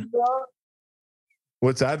like a.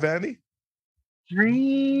 What's that, Vandy?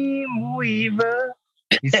 Dreamweaver.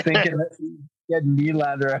 He's thinking that getting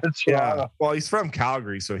Nylander out of Toronto. Yeah. Well, he's from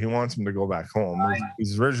Calgary, so he wants him to go back home.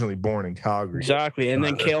 He's originally born in Calgary. Exactly. And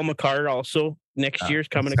then Cale Makar also next year's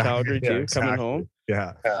coming to Calgary too, coming home.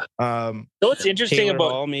 Yeah. So what's interesting Taylor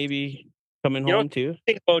about Hall maybe coming home too.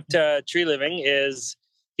 The thing about Tree Living is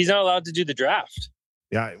he's not allowed to do the draft.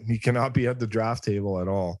 Yeah, he cannot be at the draft table at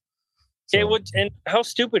all. Okay, and how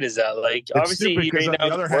stupid is that? Like, obviously, because on the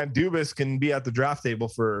other hand, Dubas can be at the draft table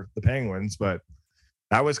for the Penguins, but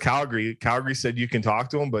that was Calgary. Calgary said you can talk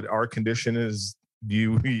to him, but our condition is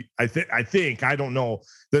I think I don't know.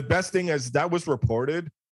 The best thing is that was reported.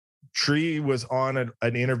 Tree was on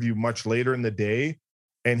an interview much later in the day,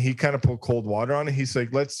 and he kind of put cold water on it. He's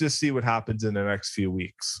like, let's just see what happens in the next few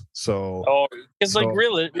weeks. So, because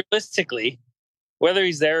realistically, whether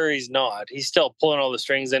he's there or he's not, he's still pulling all the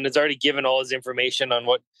strings, and it's already given all his information on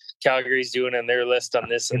what Calgary's doing and their list on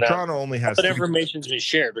this and that. Toronto only has that information's been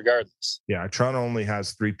shared regardless. Yeah, Toronto only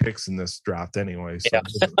has 3 picks in this draft anyway. So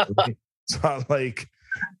it's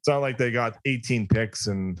not like they got 18 picks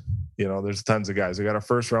and there's tons of guys. They got a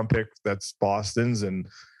first round pick that's Boston's, and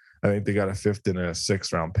I think they got a 5th and a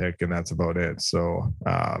 6th round pick, and that's about it. So,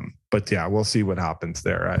 but yeah, we'll see what happens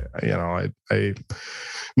there. I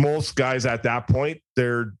most guys at that point,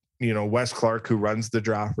 they're, Wes Clark, who runs the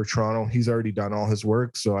draft for Toronto, he's already done all his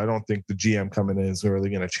work. So I don't think the GM coming in is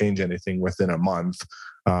really going to change anything within a month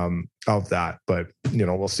of that. But,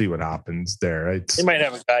 we'll see what happens there. He might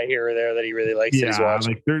have a guy here or there that he really likes. Yeah,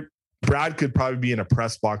 like Brad could probably be in a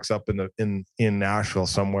press box up in Nashville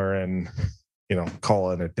somewhere and,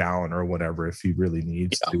 calling it down or whatever if he really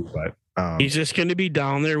needs to. But he's just going to be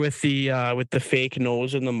down there with the fake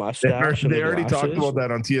nose and the mustache. They already talked about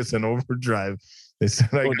that on TSN Overdrive. They said,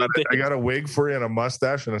 I got a wig for you and a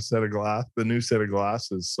mustache and the new set of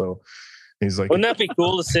glasses. So he's like, wouldn't that be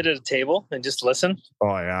cool to sit at a table and just listen?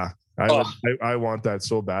 Oh yeah. I want that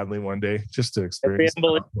so badly one day just to experience.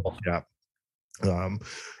 Unbelievable. Yeah.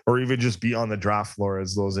 Or even just be on the draft floor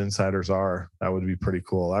as those insiders are. That would be pretty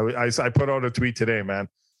cool. I put out a tweet today, man.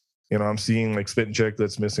 I'm seeing like Spit and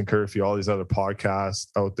Chicklets, Missing Curfew, all these other podcasts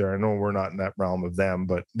out there. I know we're not in that realm of them,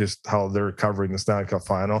 but just how they're covering the Stanley Cup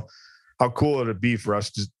final. How cool would it be for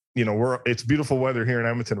us to, it's beautiful weather here in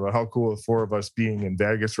Edmonton, but how cool the 4 of us being in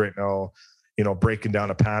Vegas right now, breaking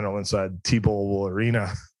down a panel inside T-Mobile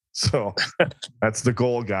Arena. So that's the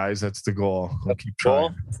goal, guys. That's the goal. We'll keep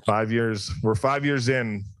trying. 5 years. We're 5 years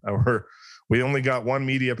in. We only got one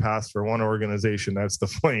media pass for one organization. That's the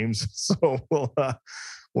Flames. So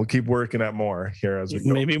we'll keep working at more here as we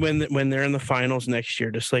go. Maybe when they're in the finals next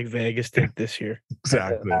year, just like Vegas did this year.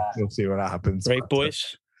 Exactly. We'll see what happens. Right,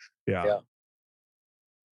 boys? Yeah.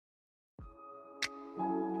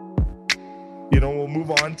 We'll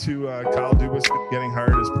move on to Kyle Dubas getting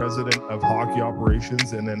hired as president of hockey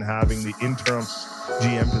operations and then having the interim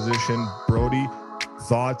GM position. Brody,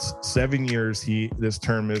 thoughts? 7 years this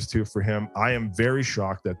term is too for him. I am very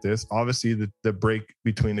shocked at this. Obviously, the break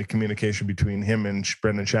between the communication between him and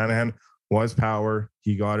Brendan Shanahan was power.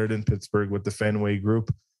 He got it in Pittsburgh with the Fenway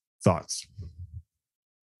Group. Thoughts?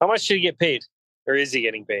 How much should he get paid? Or is he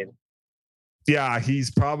getting paid? Yeah,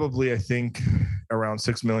 he's probably, I think, around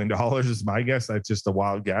 $6 million is my guess. That's just a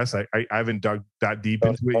wild guess. I haven't dug that deep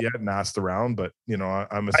into it yet and asked around, but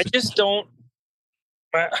I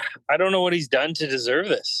don't know what he's done to deserve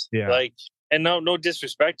this. Yeah. Like, and no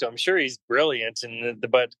disrespect to him. I'm sure he's brilliant,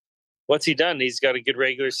 but what's he done? He's got a good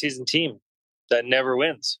regular season team that never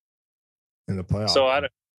wins in the playoffs. So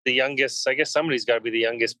the youngest. I guess somebody's got to be the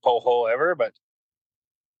youngest poho ever, but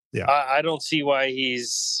yeah, I don't see why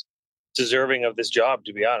he's deserving of this job,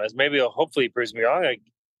 to be honest. Maybe hopefully he proves me wrong. I'm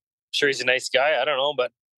sure he's a nice guy. I don't know,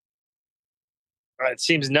 but it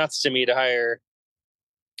seems nuts to me to hire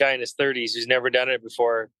a guy in his 30s who's never done it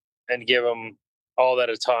before and give him all that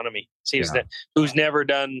autonomy. Who's never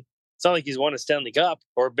done. It's not like he's won a Stanley Cup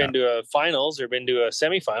or been to a finals or been to a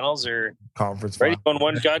semifinals or conference. Right, won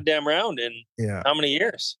one goddamn round in how many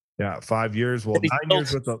years? Yeah, 5 years. Well,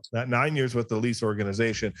 9 years with the Leafs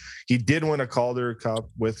organization. He did win a Calder Cup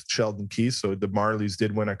with Sheldon Keefe. So the Marlies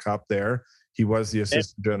did win a cup there. He was the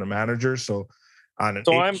assistant general manager. So on an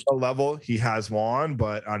NHL level, he has won.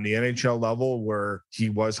 But on the NHL level, where he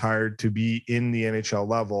was hired to be in the NHL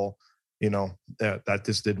level, that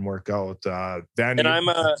just didn't work out. And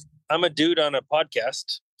I'm a dude on a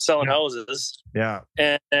podcast selling houses. Yeah.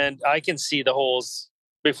 And I can see the holes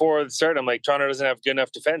before the start. I'm like, Toronto doesn't have good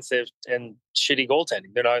enough defense and shitty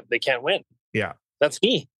goaltending. They can't win. Yeah. That's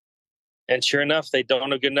me. And sure enough, they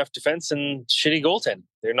don't have good enough defense and shitty goaltending.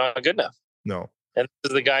 They're not good enough. No. And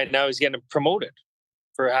this is the guy now, he's getting promoted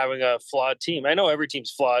for having a flawed team. I know every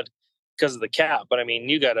team's flawed because of the cap, but I mean,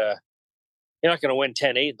 you're not going to win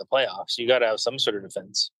 10-8 in the playoffs. You got to have some sort of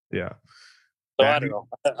defense. Yeah. So I don't know.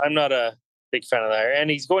 I'm not a big fan of that. And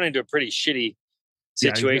he's going into a pretty shitty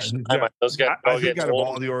situation. Those guys. I think out of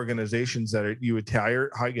all the organizations that you would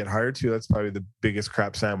get hired to, that's probably the biggest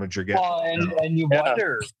crap sandwich you're getting. Well, and you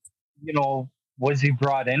wonder, was he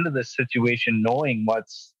brought into this situation knowing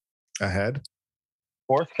what's ahead,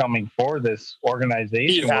 forthcoming for this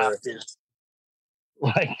organization?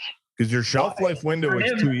 Because your shelf life window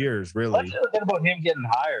is 2 years, really. Let's forget about him getting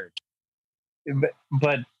hired.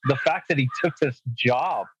 But the fact that he took this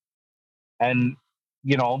job and,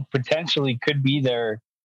 potentially could be there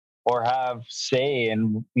or have say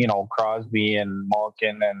in, Crosby and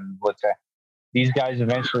Malkin and these guys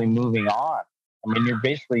eventually moving on. I mean,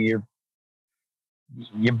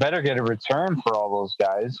 you better get a return for all those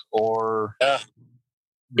guys or...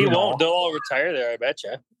 He won't. They'll all retire there, I bet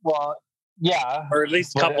you. Well, yeah. Or at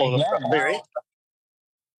least a couple of them, right?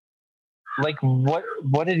 Like,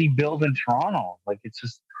 what did he build in Toronto? Like, it's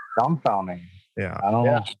just dumbfounding. Yeah. I don't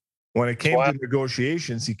know. When it came to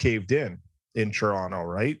negotiations, he caved in Toronto,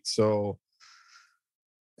 right? So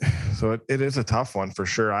it is a tough one for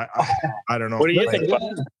sure. I don't know. What do you think?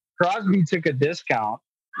 Crosby took a discount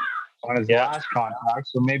on his last contract,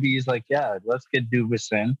 so maybe he's like, let's get Dubas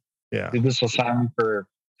in. Yeah. Dubas will sign me for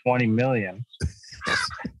 $20 million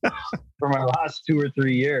for my last 2 or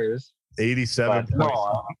 3 years. 87.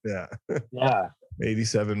 Yeah.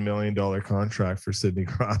 $87 million contract for Sidney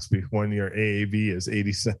Crosby. 1 year AAV is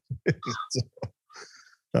 87.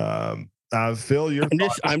 Phil,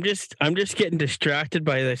 I'm just getting distracted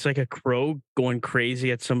by this, like a crow going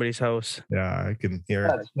crazy at somebody's house. Yeah, I can hear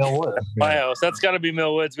it. It's Millwood. My house. That's got to be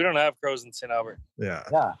Millwoods. We don't have crows in St. Albert. Yeah,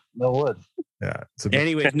 Millwood. Yeah.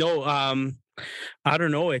 Anyways, no, I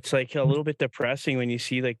don't know. It's like a little bit depressing when you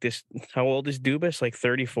see like this. How old is Dubas? Like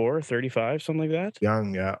 34, 35, something like that?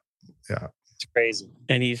 Young, yeah. It's crazy.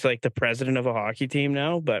 And he's like the president of a hockey team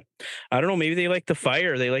now. But I don't know. Maybe they like the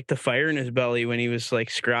fire. They like the fire in his belly when he was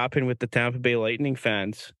like scrapping with the Tampa Bay Lightning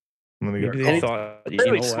fans. Maybe they thought,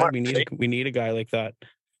 smart, we need a guy like that.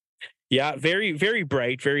 Yeah, very, very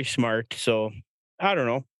bright, very smart. So I don't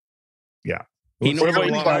know. Yeah. He knows a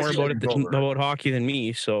lot more about hockey than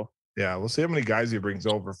me. So yeah, we'll see how many guys he brings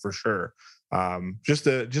over for sure. Just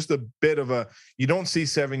a bit of you don't see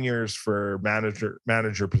 7 years for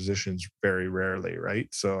manager positions very rarely, right?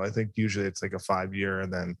 So I think usually it's like a 5 year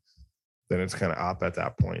and then it's kind of up at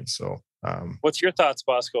that point. So what's your thoughts,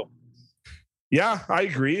 Bosco? Yeah, I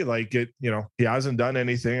agree. Like he hasn't done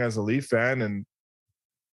anything as a Leaf fan, and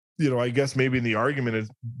I guess maybe the argument is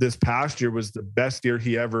this past year was the best year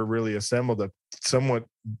he ever really assembled somewhat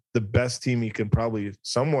the best team he can probably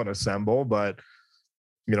somewhat assemble, but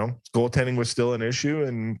goaltending was still an issue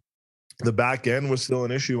and the back end was still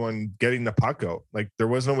an issue on getting the puck out. Like there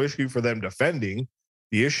was no issue for them defending.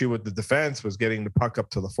 The issue with the defense was getting the puck up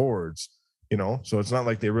to the forwards, so it's not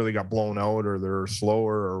like they really got blown out or they're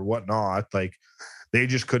slower or whatnot. Like they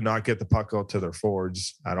just could not get the puck out to their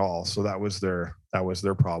forwards at all. So that was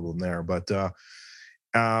their problem there. But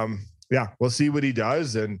we'll see what he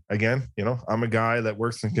does. And again, I'm a guy that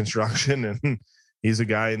works in construction and he's a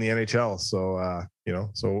guy in the NHL. So,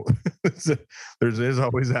 so there's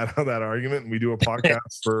always that argument. And we do a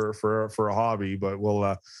podcast for a hobby, but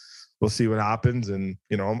we'll see what happens. And,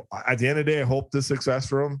 at the end of the day, I hope the success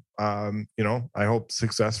for him. I hope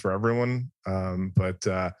success for everyone. But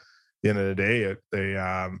at the end of the day,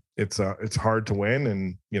 it's hard to win.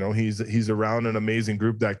 And, he's around an amazing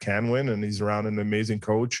group that can win, and he's around an amazing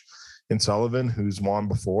coach in Sullivan who's won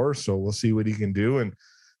before. So we'll see what he can do and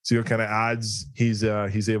see what kind of odds he's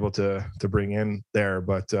able to bring in there.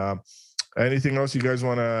 But anything else you guys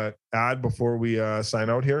want to add before we sign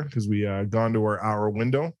out here? Because we gone to our hour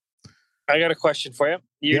window. I got a question for you.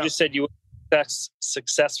 You just said you wish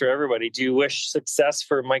success for everybody. Do you wish success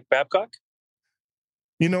for Mike Babcock?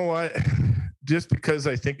 You know what? Just because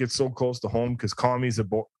I think it's so close to home, because Kami's a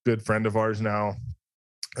good friend of ours now.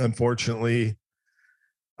 Unfortunately,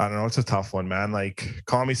 I don't know. It's a tough one, man. Like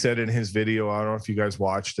Kami said in his video, I don't know if you guys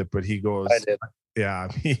watched it, but he goes, I did. Yeah,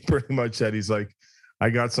 he pretty much said, he's like,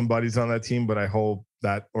 I got some buddies on that team, but I hope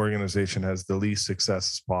that organization has the least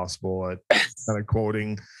success as possible at kind of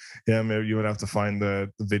quoting him. You would have to find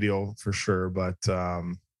the video for sure. But,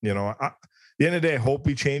 you know, at the end of the day, I hope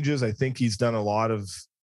he changes. I think he's done a lot of,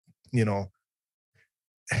 you know,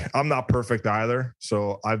 I'm not perfect either.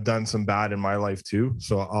 So I've done some bad in my life too.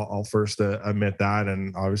 So I'll first admit that.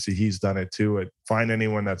 And obviously he's done it too. Find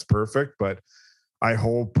anyone that's perfect, but I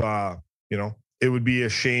hope, you know, it would be a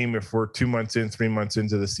shame if we're 2 months in, 3 months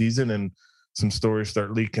into the season and some stories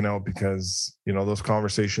start leaking out because, you know, those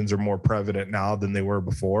conversations are more prevalent now than they were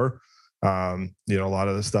before. You know, a lot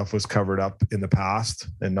of the stuff was covered up in the past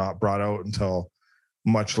and not brought out until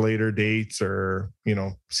much later dates or, you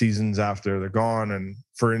know, seasons after they're gone. And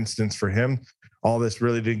for instance, for him, all this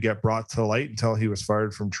really didn't get brought to light until he was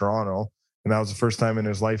fired from Toronto. And that was the first time in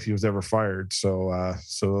his life he was ever fired. So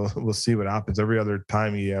we'll see what happens. Every other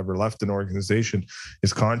time he ever left an organization,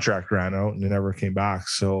 his contract ran out and he never came back.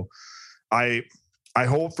 So I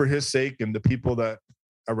hope for his sake and the people that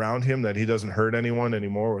around him that he doesn't hurt anyone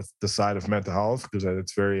anymore with the side of mental health, because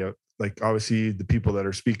it's very like obviously the people that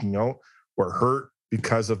are speaking out were hurt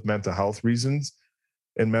because of mental health reasons,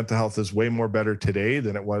 and mental health is way more better today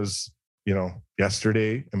than it was, you know,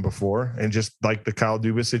 yesterday and before. And just like the Kyle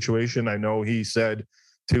Dubas situation, I know he said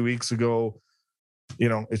 2 weeks ago, you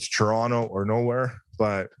know, it's Toronto or nowhere,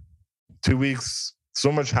 but 2 weeks, so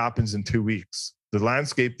much happens in 2 weeks. The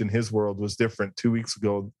landscape in his world was different 2 weeks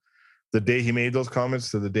ago, the day he made those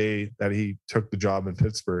comments to the day that he took the job in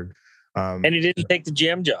Pittsburgh. And he didn't take the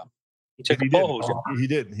GM job. He took a boho job.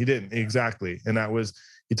 He didn't. Exactly. And that was,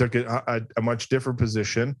 he took a much different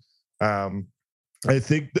position. I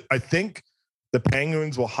think the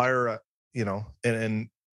Penguins will hire you know, and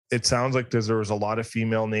it sounds like there was a lot of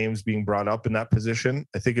female names being brought up in that position.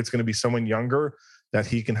 I think it's going to be someone younger that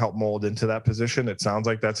he can help mold into that position. It sounds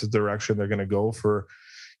like that's the direction they're going to go for,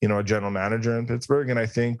 you know, a general manager in Pittsburgh. And I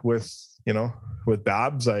think with, you know, with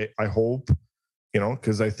Babs, I hope, you know,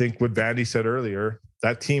 because I think what Vandy said earlier,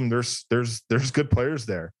 that team, there's good players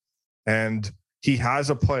there. And he has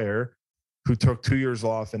a player who took 2 years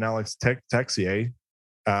off, and Alex Texier,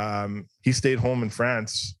 he stayed home in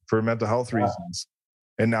France for mental health reasons.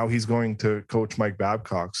 And now he's going to coach Mike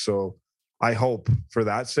Babcock. So I hope for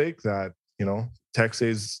that sake that, you know,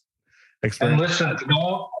 Texas's experience. And listen,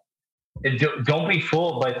 don't be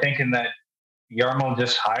fooled by thinking that Yarmo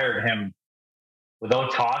just hired him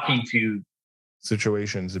without talking to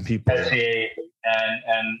situations and people. SCA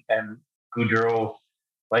and Goudreau.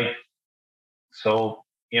 Like, so,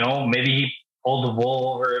 you know, maybe he pulled the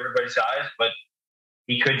wool over everybody's eyes, but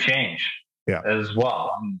he could change as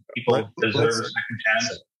well. People deserve a second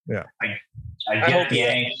chance. Yeah. I get the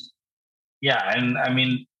angst. Yeah. And I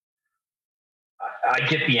mean, I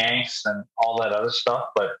get the angst and all that other stuff,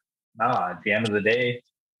 but no, at the end of the day,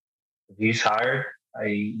 if he's hired, I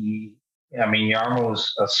mean,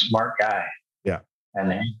 Yarmo's a smart guy. Yeah.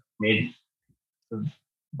 And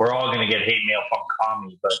we're all going to get hate mail from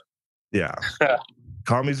Commie, but yeah,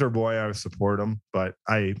 Commie's our boy. I would support him, but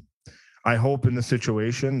I hope in the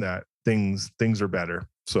situation that things are better.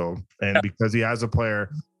 So, and because he has a player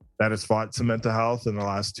that has fought some mental health in the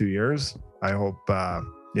last 2 years, I hope,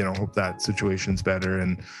 hope that situation's better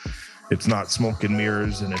and it's not smoke and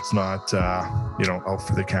mirrors and it's not, out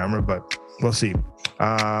for the camera, but we'll see.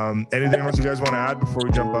 Anything else you guys want to add before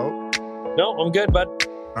we jump out? No, I'm good, bud.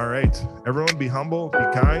 All right. Everyone be humble, be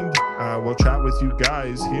kind. We'll chat with you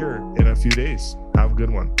guys here in a few days. Have a good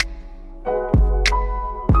one.